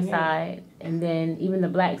on the other side, and then even the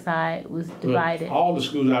black side was divided. But all the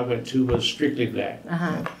schools I went to was strictly black.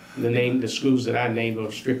 The schools that I named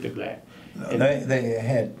were strictly black. No, they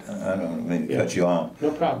had, I don't mean to cut you off.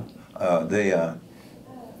 No problem.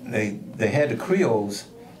 They had the Creoles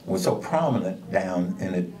were so prominent down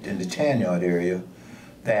in the Tanyard area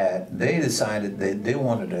that they decided that they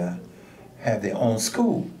wanted to have their own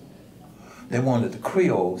school. They wanted the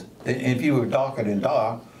Creoles, if you were darker than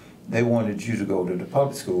dark, they wanted you to go to the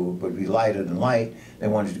public school, but if you lighter than light, they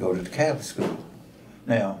wanted you to go to the Catholic school.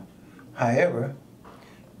 Now, however,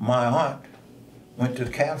 my aunt went to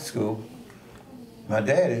the Catholic school. My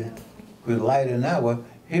daddy, who was lighter than I was,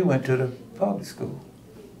 he went to the public school.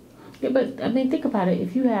 Yeah, but I mean, think about it.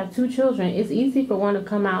 If you have 2 children, it's easy for one to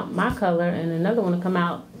come out my color and another one to come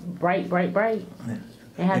out bright, and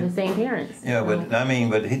have the same parents. Yeah, but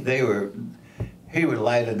he was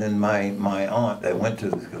lighter than my aunt that went to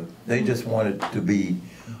the school. They just wanted to be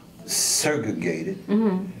segregated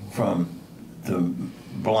from the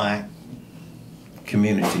black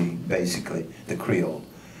community, basically, the Creole.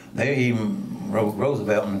 They even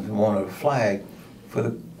Roosevelt wanted a flag for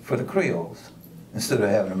the Creoles instead of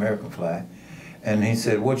having an American flag. And he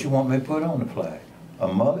said, what you want me to put on the flag? A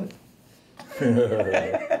mullet?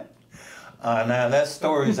 Now that's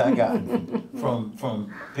stories I got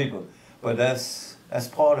from people, but that's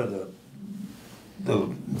part of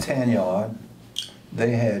the tan yard.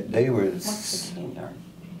 They were. What's the tan yard?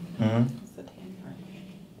 Hmm? What's the tan yard?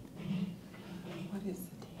 What is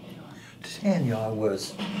the tan yard? The tan yard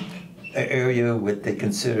was an area what they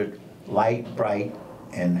considered light, bright,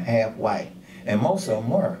 and half white, and most of them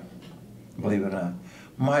were, believe it or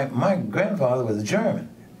not. My grandfather was a German.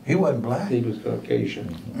 He wasn't black. He was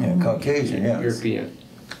Caucasian. Yeah, Caucasian, yes. European.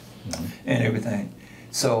 And everything.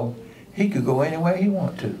 So he could go anywhere he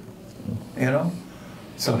wanted to, you know?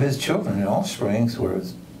 So his children and offsprings were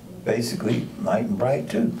basically light and bright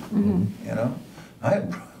too, you know? I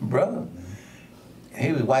had a brother.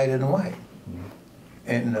 He was whiter than white.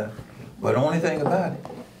 And, but the only thing about it,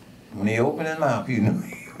 when he opened his mouth, you knew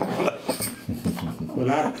he was black. Well,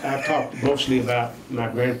 I talked mostly about my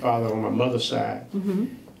grandfather on my mother's side.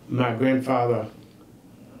 My grandfather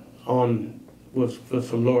was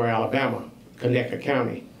from Lower Alabama, Connecticut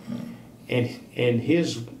County, and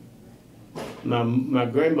my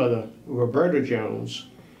grandmother Roberta Jones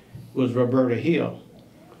was Roberta Hill,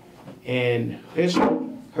 and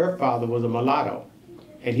her father was a mulatto,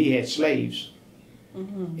 and he had slaves.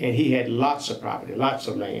 And he had lots of property, lots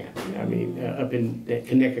of land. I mean, up in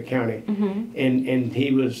Connecticut County, and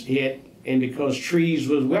because trees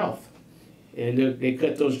was wealth, and they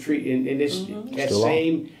cut those trees, and that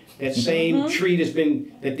same tree that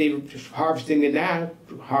they were harvesting it now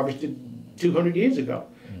harvested 200 years ago.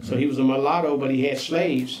 So he was a mulatto, but he had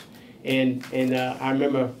slaves, and I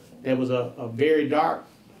remember there was a very dark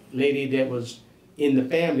lady that was in the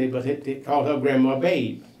family, but they called her Grandma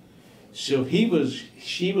Babe. So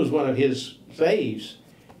she was one of his slaves,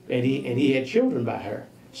 and he had children by her.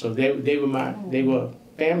 So they were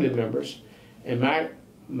family members, and my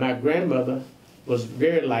grandmother was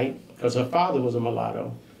very light because her father was a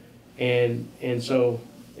mulatto, and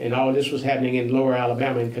all this was happening in Lower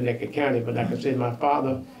Alabama in Connecticut County. But like I said, my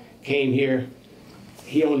father came here.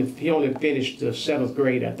 He only finished the 7th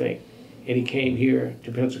grade, I think, and he came here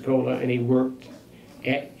to Pensacola, and he worked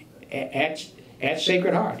at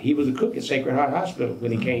Sacred Heart. He was a cook at Sacred Heart Hospital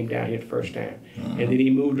when he came down here the first time. And then he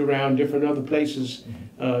moved around different other places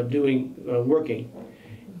working.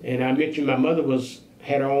 And I mentioned my mother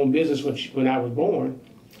had her own business when I was born.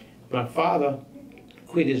 My father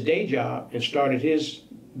quit his day job and started his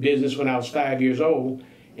business when I was 5 years old,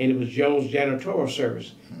 and it was Jones Janitorial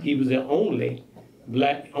Service. He was the only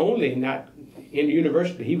not in the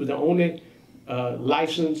university, he was the only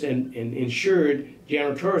licensed and insured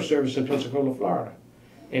janitorial service in Pensacola, Florida.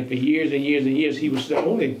 And for years and years and years, he was the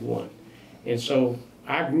only one. And so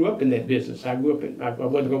I grew up in that business. I wasn't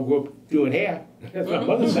going to grow up doing hair. That's my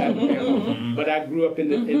mother's side of the family. But I grew up in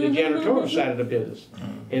the janitorial side of the business.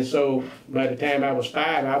 And so by the time I was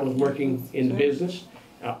 5, I was working in the business.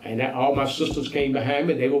 And all my sisters came behind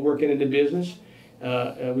me. They were working in the business.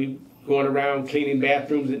 We going around cleaning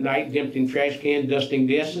bathrooms at night, emptying trash cans, dusting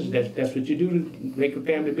desks. That's what you do to make a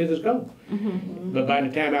family business go. But by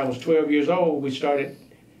the time I was 12 years old, we started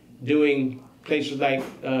doing places like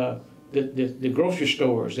the grocery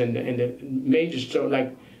stores and the major stores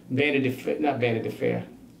like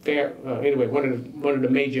anyway, one of the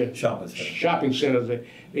major shopping centers.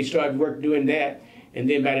 We started doing that, and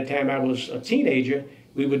then by the time I was a teenager,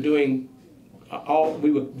 we were doing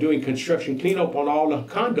construction cleanup on all the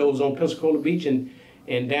condos on Pensacola Beach and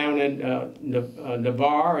down in the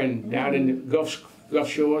bar and down in the Gulf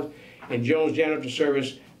Shores. And Jones Janitor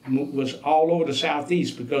Service was all over the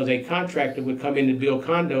Southeast because a contractor would come in to build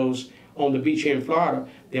condos on the beach here in Florida.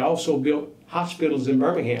 They also built hospitals in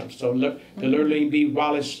Birmingham. So the Lurleen B.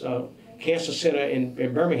 Wallace Cancer Center in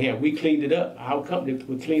Birmingham, we cleaned it up. Our company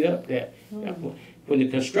would clean up that. When the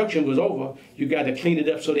construction was over, you got to clean it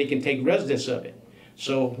up so they can take residence of it.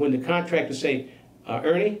 So when the contractor say,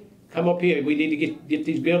 Ernie, come up here, we need to get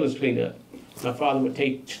these buildings cleaned up. My father would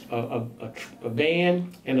take a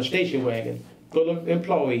van and a station wagon full of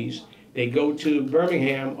employees. They go to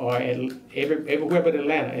Birmingham or everywhere but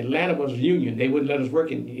Atlanta. Atlanta was union. They wouldn't let us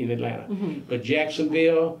work in Atlanta. But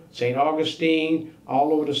Jacksonville, St. Augustine,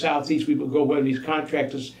 all over the Southeast, we would go where these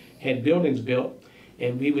contractors had buildings built,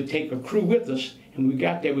 and we would take a crew with us. And when we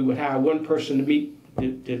got there, we would hire one person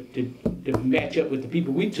to match up with the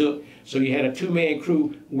people we took. So you had a 2-man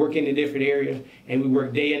crew working in different areas, and we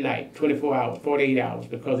worked day and night, 24 hours, 48 hours,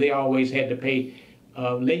 because they always had to pay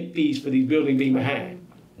late fees for these buildings being behind.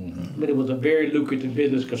 But it was a very lucrative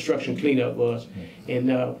business. Construction cleanup was. And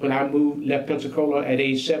when I left Pensacola at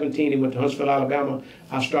age 17 and went to Huntsville, Alabama,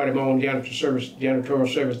 I started my own janitorial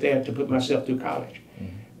service there to put myself through college.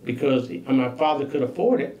 Because my father could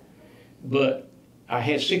afford it, but I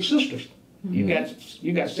had 6 sisters. You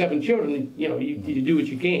got 7 children. You know, you do what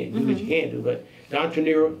you can, do what you can do. But the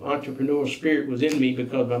entrepreneurial spirit was in me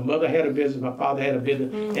because my mother had a business, my father had a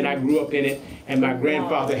business, and I grew up in it. And my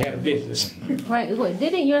grandfather had a business. Right. What,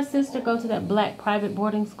 didn't your sister go to that black private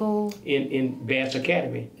boarding school? In Bass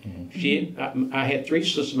Academy. I had 3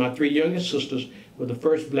 sisters. My 3 youngest sisters were the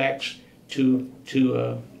first blacks to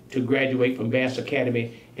graduate from Bass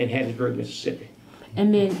Academy in Hattiesburg, Mississippi.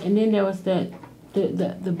 And then there was the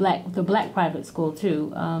black private school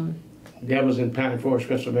too. That was in Pine Forge,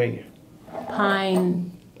 Pennsylvania.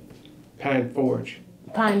 Pine Forge.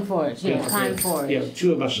 Pine Forge, yeah, Pine Forge. Yeah,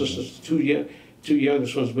 2 of my sisters, 2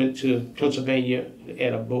 youngest ones went to Pennsylvania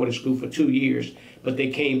at a boarding school for 2 years, but they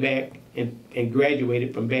came back and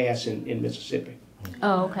graduated from Bass in Mississippi.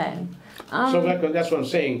 Oh, okay. So that's what I'm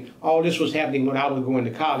saying. All this was happening when I was going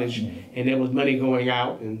to college, and there was money going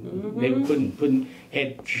out, and they were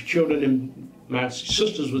had children, and my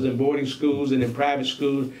sisters was in boarding schools and in private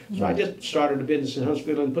schools. So I just started a business in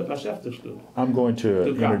Huntsville and put myself through school. I'm going to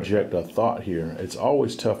interject a thought here. It's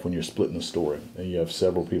always tough when you're splitting the story and you have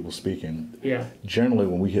several people speaking. Yeah. Generally,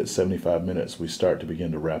 when we hit 75 minutes, we start to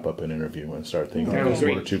begin to wrap up an interview and start thinking about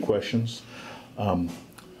 1 or 2 questions.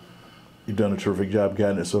 You've done a terrific job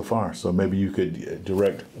guiding it so far. So maybe you could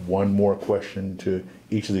direct one more question to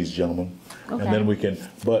each of these gentlemen. Okay. And then we can,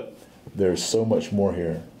 but there's so much more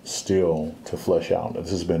here still to flesh out. This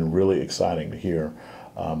has been really exciting to hear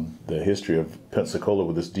the history of Pensacola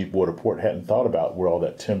with this deep water port. Hadn't thought about where all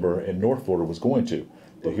that timber in North Florida was going to.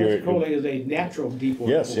 Pensacola is a natural deep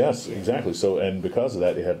water port. Yes, exactly. So, and because of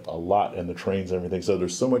that, they had a lot in the trains and everything. So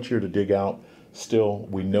there's so much here to dig out. Still,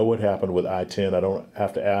 we know what happened with I-10. I don't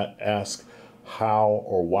have to ask how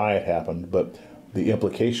or why it happened, but the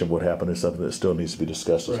implication of what happened is something that still needs to be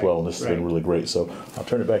discussed as well, and this has been really great. So I'll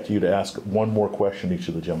turn it back to you to ask one more question each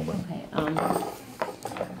of the gentlemen. Okay.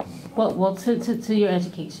 Well, to your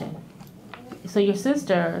education. So your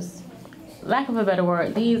sisters, lack of a better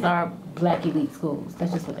word, these are black elite schools.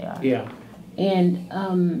 That's just what they are. Yeah.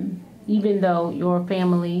 And even though your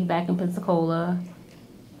family back in Pensacola,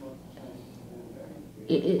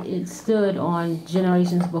 it stood on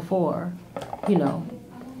generations before, you know,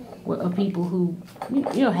 of people who, you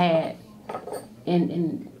know, had,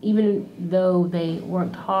 and even though they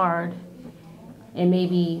worked hard and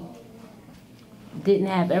maybe didn't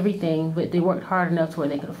have everything, but they worked hard enough to where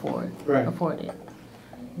they could afford it.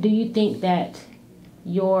 Do you think that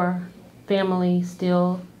your family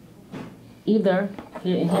still either,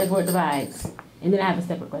 and here's where it divides, and then I have a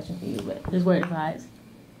separate question for you, but here's where it divides,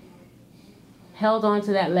 held on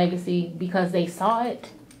to that legacy because they saw it,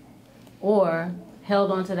 or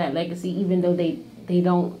held on to that legacy even though they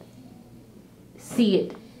don't see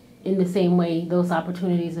it in the same way, those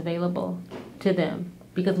opportunities available to them?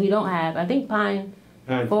 Because we don't have, I think Pine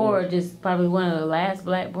Forge is probably one of the last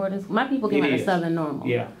black boarding schools. My people came out of Southern Normal.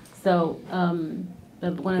 Yeah. So,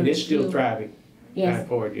 one of it's still thriving. Yes. Pine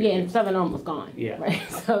Forge, yeah, and Southern Normal's gone. Yeah. Right.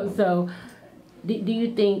 So do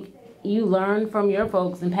you think you learned from your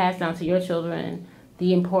folks and passed down to your children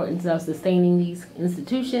the importance of sustaining these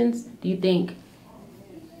institutions? Do you think,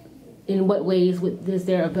 in what ways does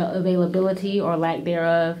their availability or lack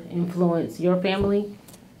thereof influence your family,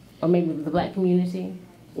 or maybe the black community?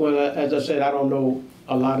 Well, as I said, I don't know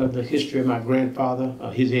a lot of the history of my grandfather,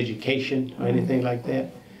 his education, or anything like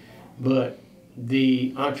that. But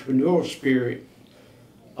the entrepreneurial spirit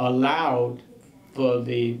allowed for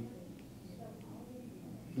the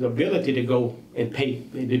ability to go and pay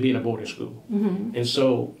to be in a boarding school. And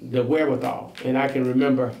so the wherewithal. And I can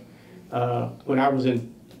remember when I was a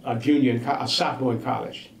sophomore in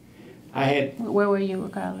college, I had... Where were you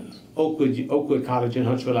at college? Oakwood College in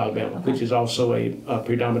Huntsville, Alabama, which is also a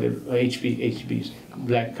predominant HB's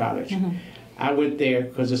black college. I went there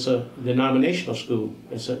because it's a denominational school.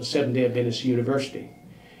 It's a Seventh-day Adventist university.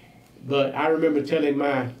 But I remember telling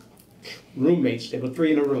my roommates, there were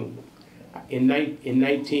 3 in a room, in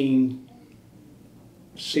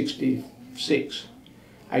 1966,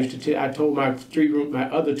 I told my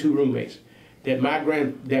other 2 roommates that my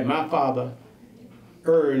father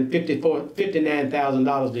earned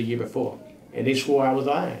 $59,000 the year before, and they swore I was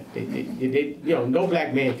lying. They no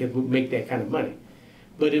black man could make that kind of money,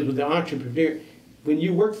 but it was the entrepreneur. When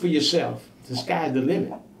you work for yourself, the sky's the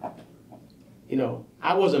limit. You know,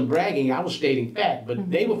 I wasn't bragging; I was stating fact. But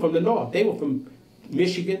they were from the north. They were from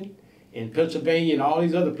Michigan and Pennsylvania and all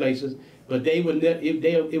these other places. But it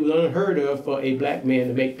was unheard of for a black man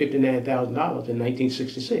to make $59,000 in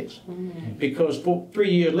 1966. Mm-hmm. Because 3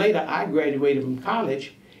 years later, I graduated from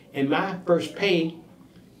college, and my first pay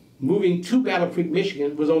moving to Battle Creek,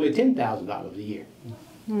 Michigan was only $10,000 a year.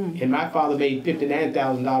 Mm-hmm. And my father made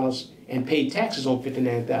 $59,000 and paid taxes on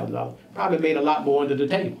 $59,000. Probably made a lot more under the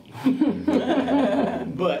table.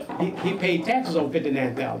 But he paid taxes on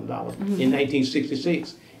 $59,000 in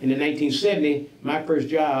 1966. And in 1970, my first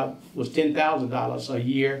job was $10,000 a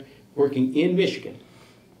year working in Michigan,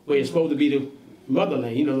 where it's supposed to be the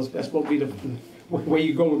motherland. You know, that's supposed to be the where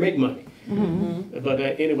you go to make money. Mm-hmm. But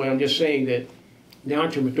anyway, I'm just saying that the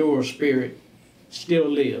entrepreneurial spirit still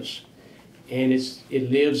lives, and it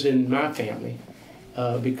lives in my family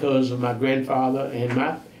because of my grandfather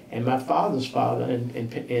and my father's father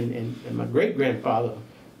and my great grandfather.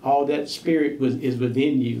 All that spirit is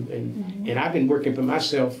within you, and I've been working for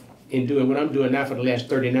myself in doing what I'm doing now for the last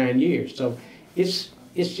 39 years. So it's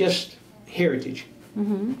just heritage.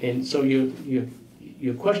 Mm-hmm. And so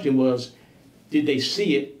your question was, did they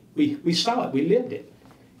see it? We saw it. We lived it.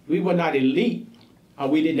 We were not elite, or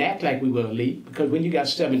we didn't act like we were elite, because when you got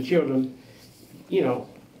 7 children, you know,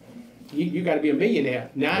 you got to be a millionaire.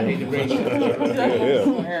 Now I need to raise and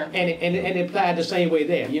it applied the same way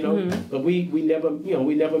there, you know. Mm-hmm. But we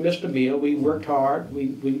never missed a meal. We worked hard.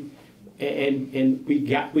 We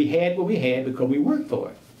had what we had because we worked for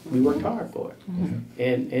it. We worked hard for it. Mm-hmm.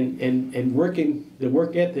 And the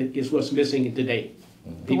work ethic is what's missing today.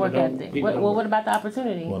 The work ethic. What about the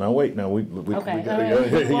opportunity? Well, now wait. Now we okay. got to go.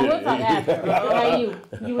 Well, we'll talk after. How you?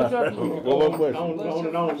 You were talking. One more question. On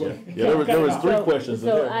and on. Yeah, there was 3 questions.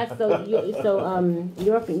 Your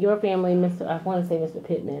family, Mr. I want to say Mr.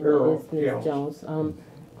 Pittman, Earl, Mr. Jones,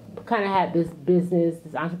 kind of had this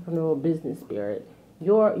entrepreneurial business spirit.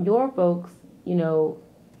 Your folks, you know,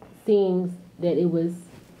 seems that it was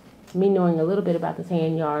me knowing a little bit about the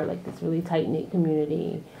tan yard, like this really tight knit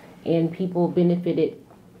community. And people benefited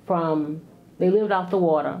from, they lived off the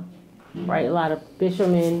water, right? A lot of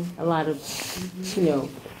fishermen, a lot of, you know,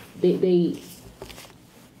 they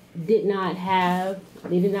did not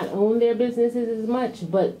own their businesses as much,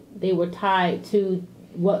 but they were tied to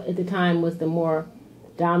what at the time was the more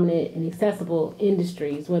dominant and accessible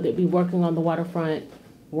industries, whether it be working on the waterfront,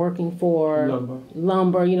 working for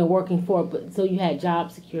lumber, you know, working for, but so you had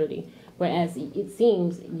job security. Whereas it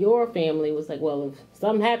seems your family was like, well, if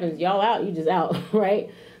something happens, y'all out, you just out,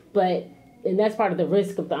 right? And that's part of the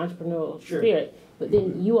risk of the entrepreneurial spirit. But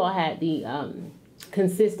then you all had the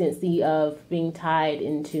consistency of being tied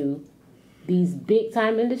into these big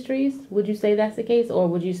time industries. Would you say that's the case, or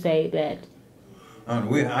would you say that?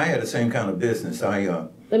 I had the same kind of business.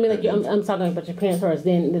 I'm talking about your parents first,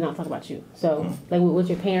 then I'll talk about you. So, like what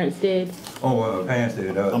your parents did. Parents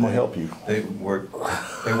did. I'm gonna help you. They worked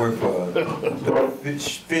for the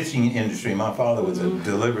fishing industry. My father was a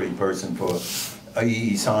delivery person for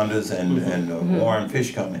E.E. Saunders and Warren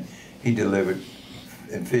Fish Company. He delivered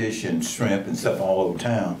fish and shrimp and stuff all over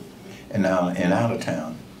town, and out of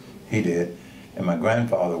town. He did. And my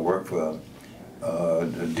grandfather worked for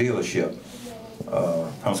the dealership,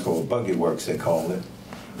 Pensacola Buggy Works, they called it.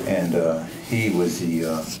 And he was the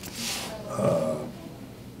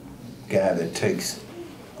guy that takes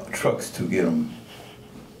trucks to get them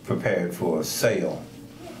prepared for a sale.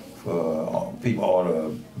 For people order a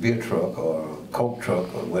beer truck or a Coke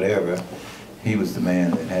truck or whatever, he was the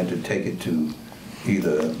man that had to take it to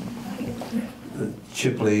either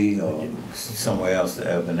Chipley or somewhere else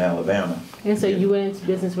in Alabama. And so you went into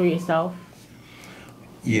business for yourself?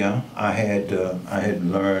 Yeah, I had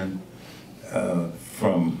learned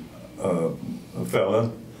from a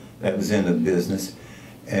fella that was in the business,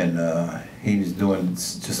 and he was doing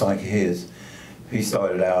just like his. He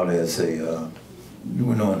started out as we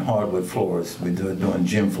were doing hardwood floors. We were doing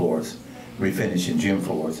gym floors, refinishing gym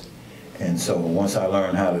floors. And so once I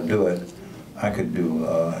learned how to do it, I could do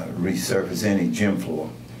resurface any gym floor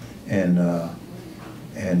and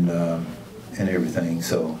everything.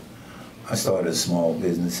 So I started a small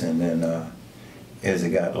business, and then as it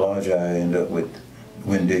got larger, I ended up with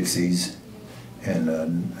Winn-Dixie's and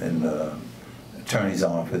attorney's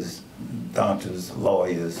office, doctors,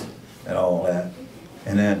 lawyers, and all that.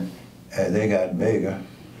 And then as they got bigger,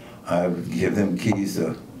 I would give them keys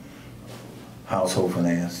to household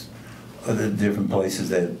finance, other different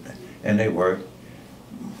places and they worked.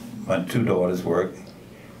 My 2 daughters worked.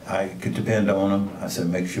 I could depend on them. I said,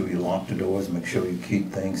 make sure you lock the doors, make sure you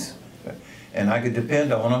keep things. And I could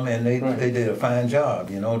depend on them, and they did a fine job.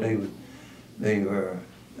 You know, they were,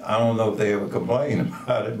 I don't know if they ever complained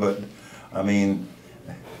about it, but I mean,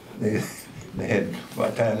 They had, by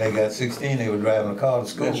the time they got 16, they were driving a car to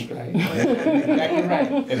school. That's right. Exactly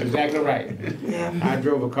right. That's exactly right. Yeah. I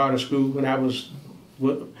drove a car to school when I was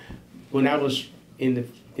in the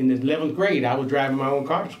 11th grade. I was driving my own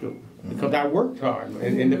car to school because I worked hard,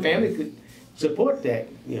 and the family could support that.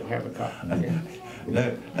 Have a car. Yeah.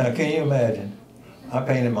 Now, can you imagine? I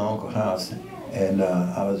painted my uncle's house, and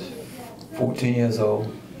I was 14 years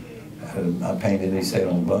old. I painted, he stayed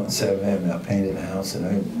on Blunt 7th Avenue. I painted the house, and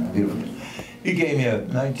it was beautiful. He gave me a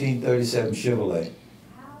 1937 Chevrolet.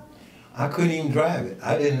 I couldn't even drive it.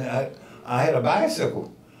 I had a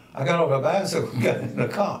bicycle. I got off the bicycle and got in the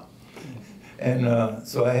car. And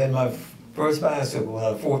so I had my first bicycle when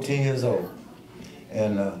I was 14 years old.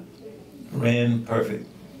 And ran perfect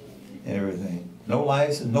and everything. No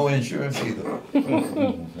license, no insurance either.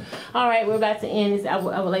 All right, we're about to end this. I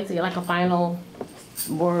would like to get like a final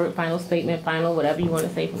word, final statement, final whatever you want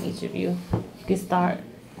to say from each of you. You can start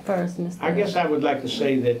first, Mr. I guess I would like to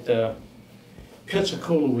say that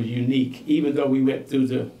Pensacola was unique, even though we went through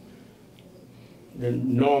the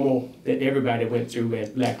normal that everybody went through as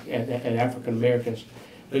African Americans.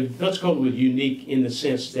 Pensacola was unique in the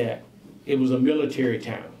sense that it was a military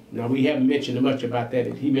town. Now, we haven't mentioned much about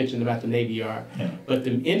that. He mentioned about the Navy Yard. Yeah. But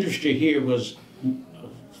the industry here was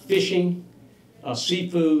fishing,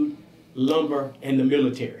 seafood, lumber, and the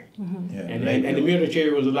military. Mm-hmm. Yeah, and the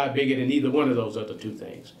military was a lot bigger than either one of those other two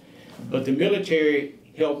things. But the military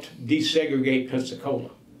helped desegregate Pensacola.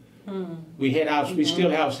 Mm-hmm. We still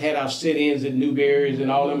had our sit-ins at Newberry's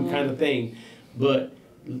and all them kind of things. But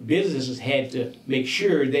businesses had to make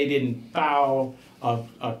sure they didn't foul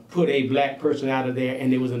put a black person out of there,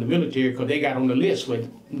 and they was in the military because they got on the list where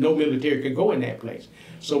no military could go in that place.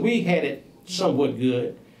 So we had it somewhat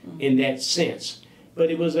good in that sense.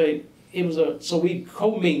 But so we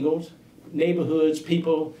commingled neighborhoods,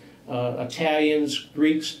 people, Italians,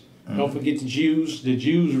 Greeks. Don't forget the Jews. The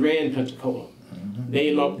Jews ran Pensacola.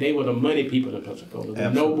 They were the money people in Pensacola.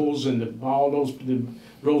 The nobles and the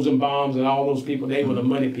Rosenbaums and all those people. They were the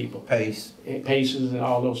money people. Paces and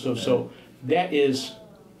all those stuff. So that is,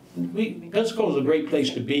 Pensacola is a great place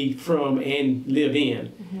to be from and live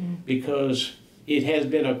in because it has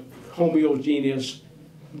been a homogeneous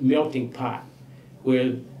melting pot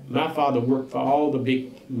where my father worked for all the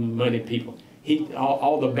big money people.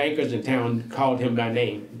 All the bankers in town called him by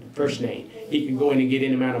name, first name. He could go in and get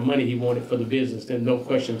any amount of money he wanted for the business. There's no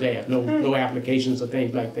questions asked, no applications or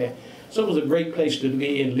things like that. So it was a great place to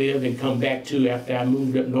be and live and come back to after I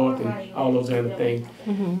moved up north and all those other things.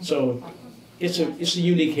 So it's a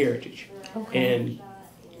unique heritage. And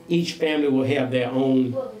each family will have their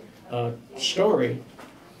own story,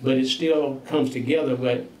 but it still comes together.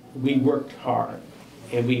 But we worked hard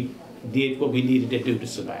and we did what we needed to do to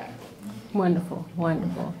survive. Wonderful,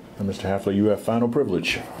 wonderful. And Mr. Hafler, you have final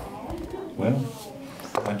privilege. Well,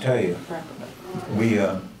 I tell you,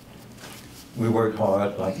 we worked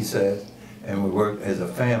hard, like you said, and we worked as a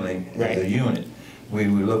family, as a unit. We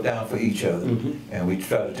looked out for each other, and we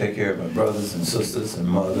tried to take care of my brothers and sisters and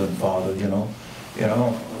mother and father.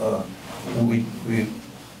 We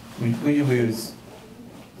was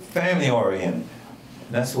family oriented.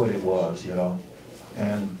 That's what it was,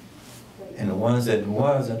 And the ones that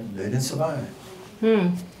wasn't, they didn't survive.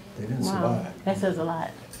 They didn't survive. That says a lot.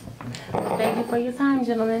 Thank you for your time,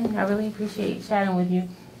 gentlemen. I really appreciate chatting with you.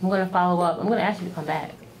 I'm going to follow up. I'm going to ask you to come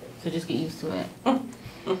back, so just get used to it. All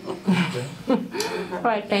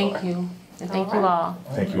right, thank you. And thank you all.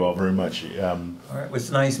 Thank you all very much. All right, well,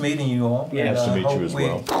 it's nice meeting you all. Yeah, nice to meet you as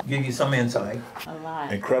well. Give you some insight. A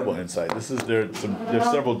lot. Incredible insight. There's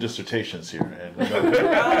several dissertations here, and we're going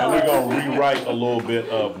to rewrite a little bit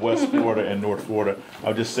of West Florida and North Florida.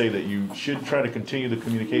 I'll just say that you should try to continue the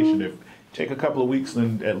communication. Take a couple of weeks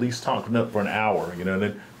and at least talk for an hour, and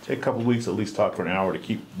then take a couple of weeks at least talk for an hour to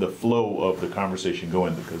keep the flow of the conversation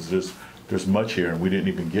going, because there's much here and we didn't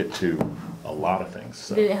even get to a lot of things.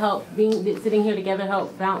 So. Did it help sitting here together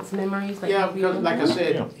help bounce memories? Because like I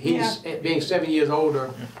said, he's being 7 years older.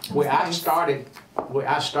 Where I started,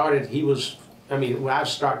 he was. When I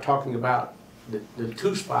start talking about the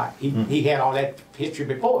two spot, he had all that history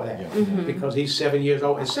before that because he's 7 years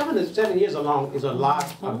old, and 7 years along is a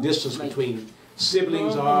lot of distance between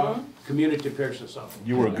siblings or community persons. So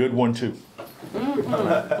you were a good one too.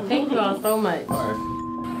 Thank you all so much. All right.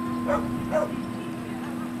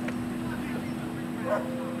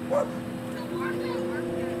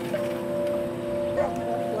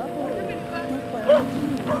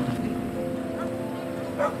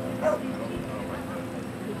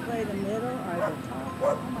 You play the middle or the top?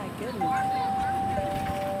 Oh my goodness.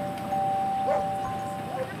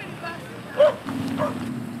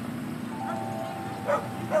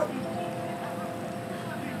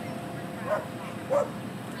 Oh.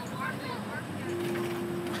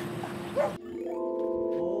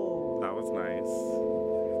 That was nice.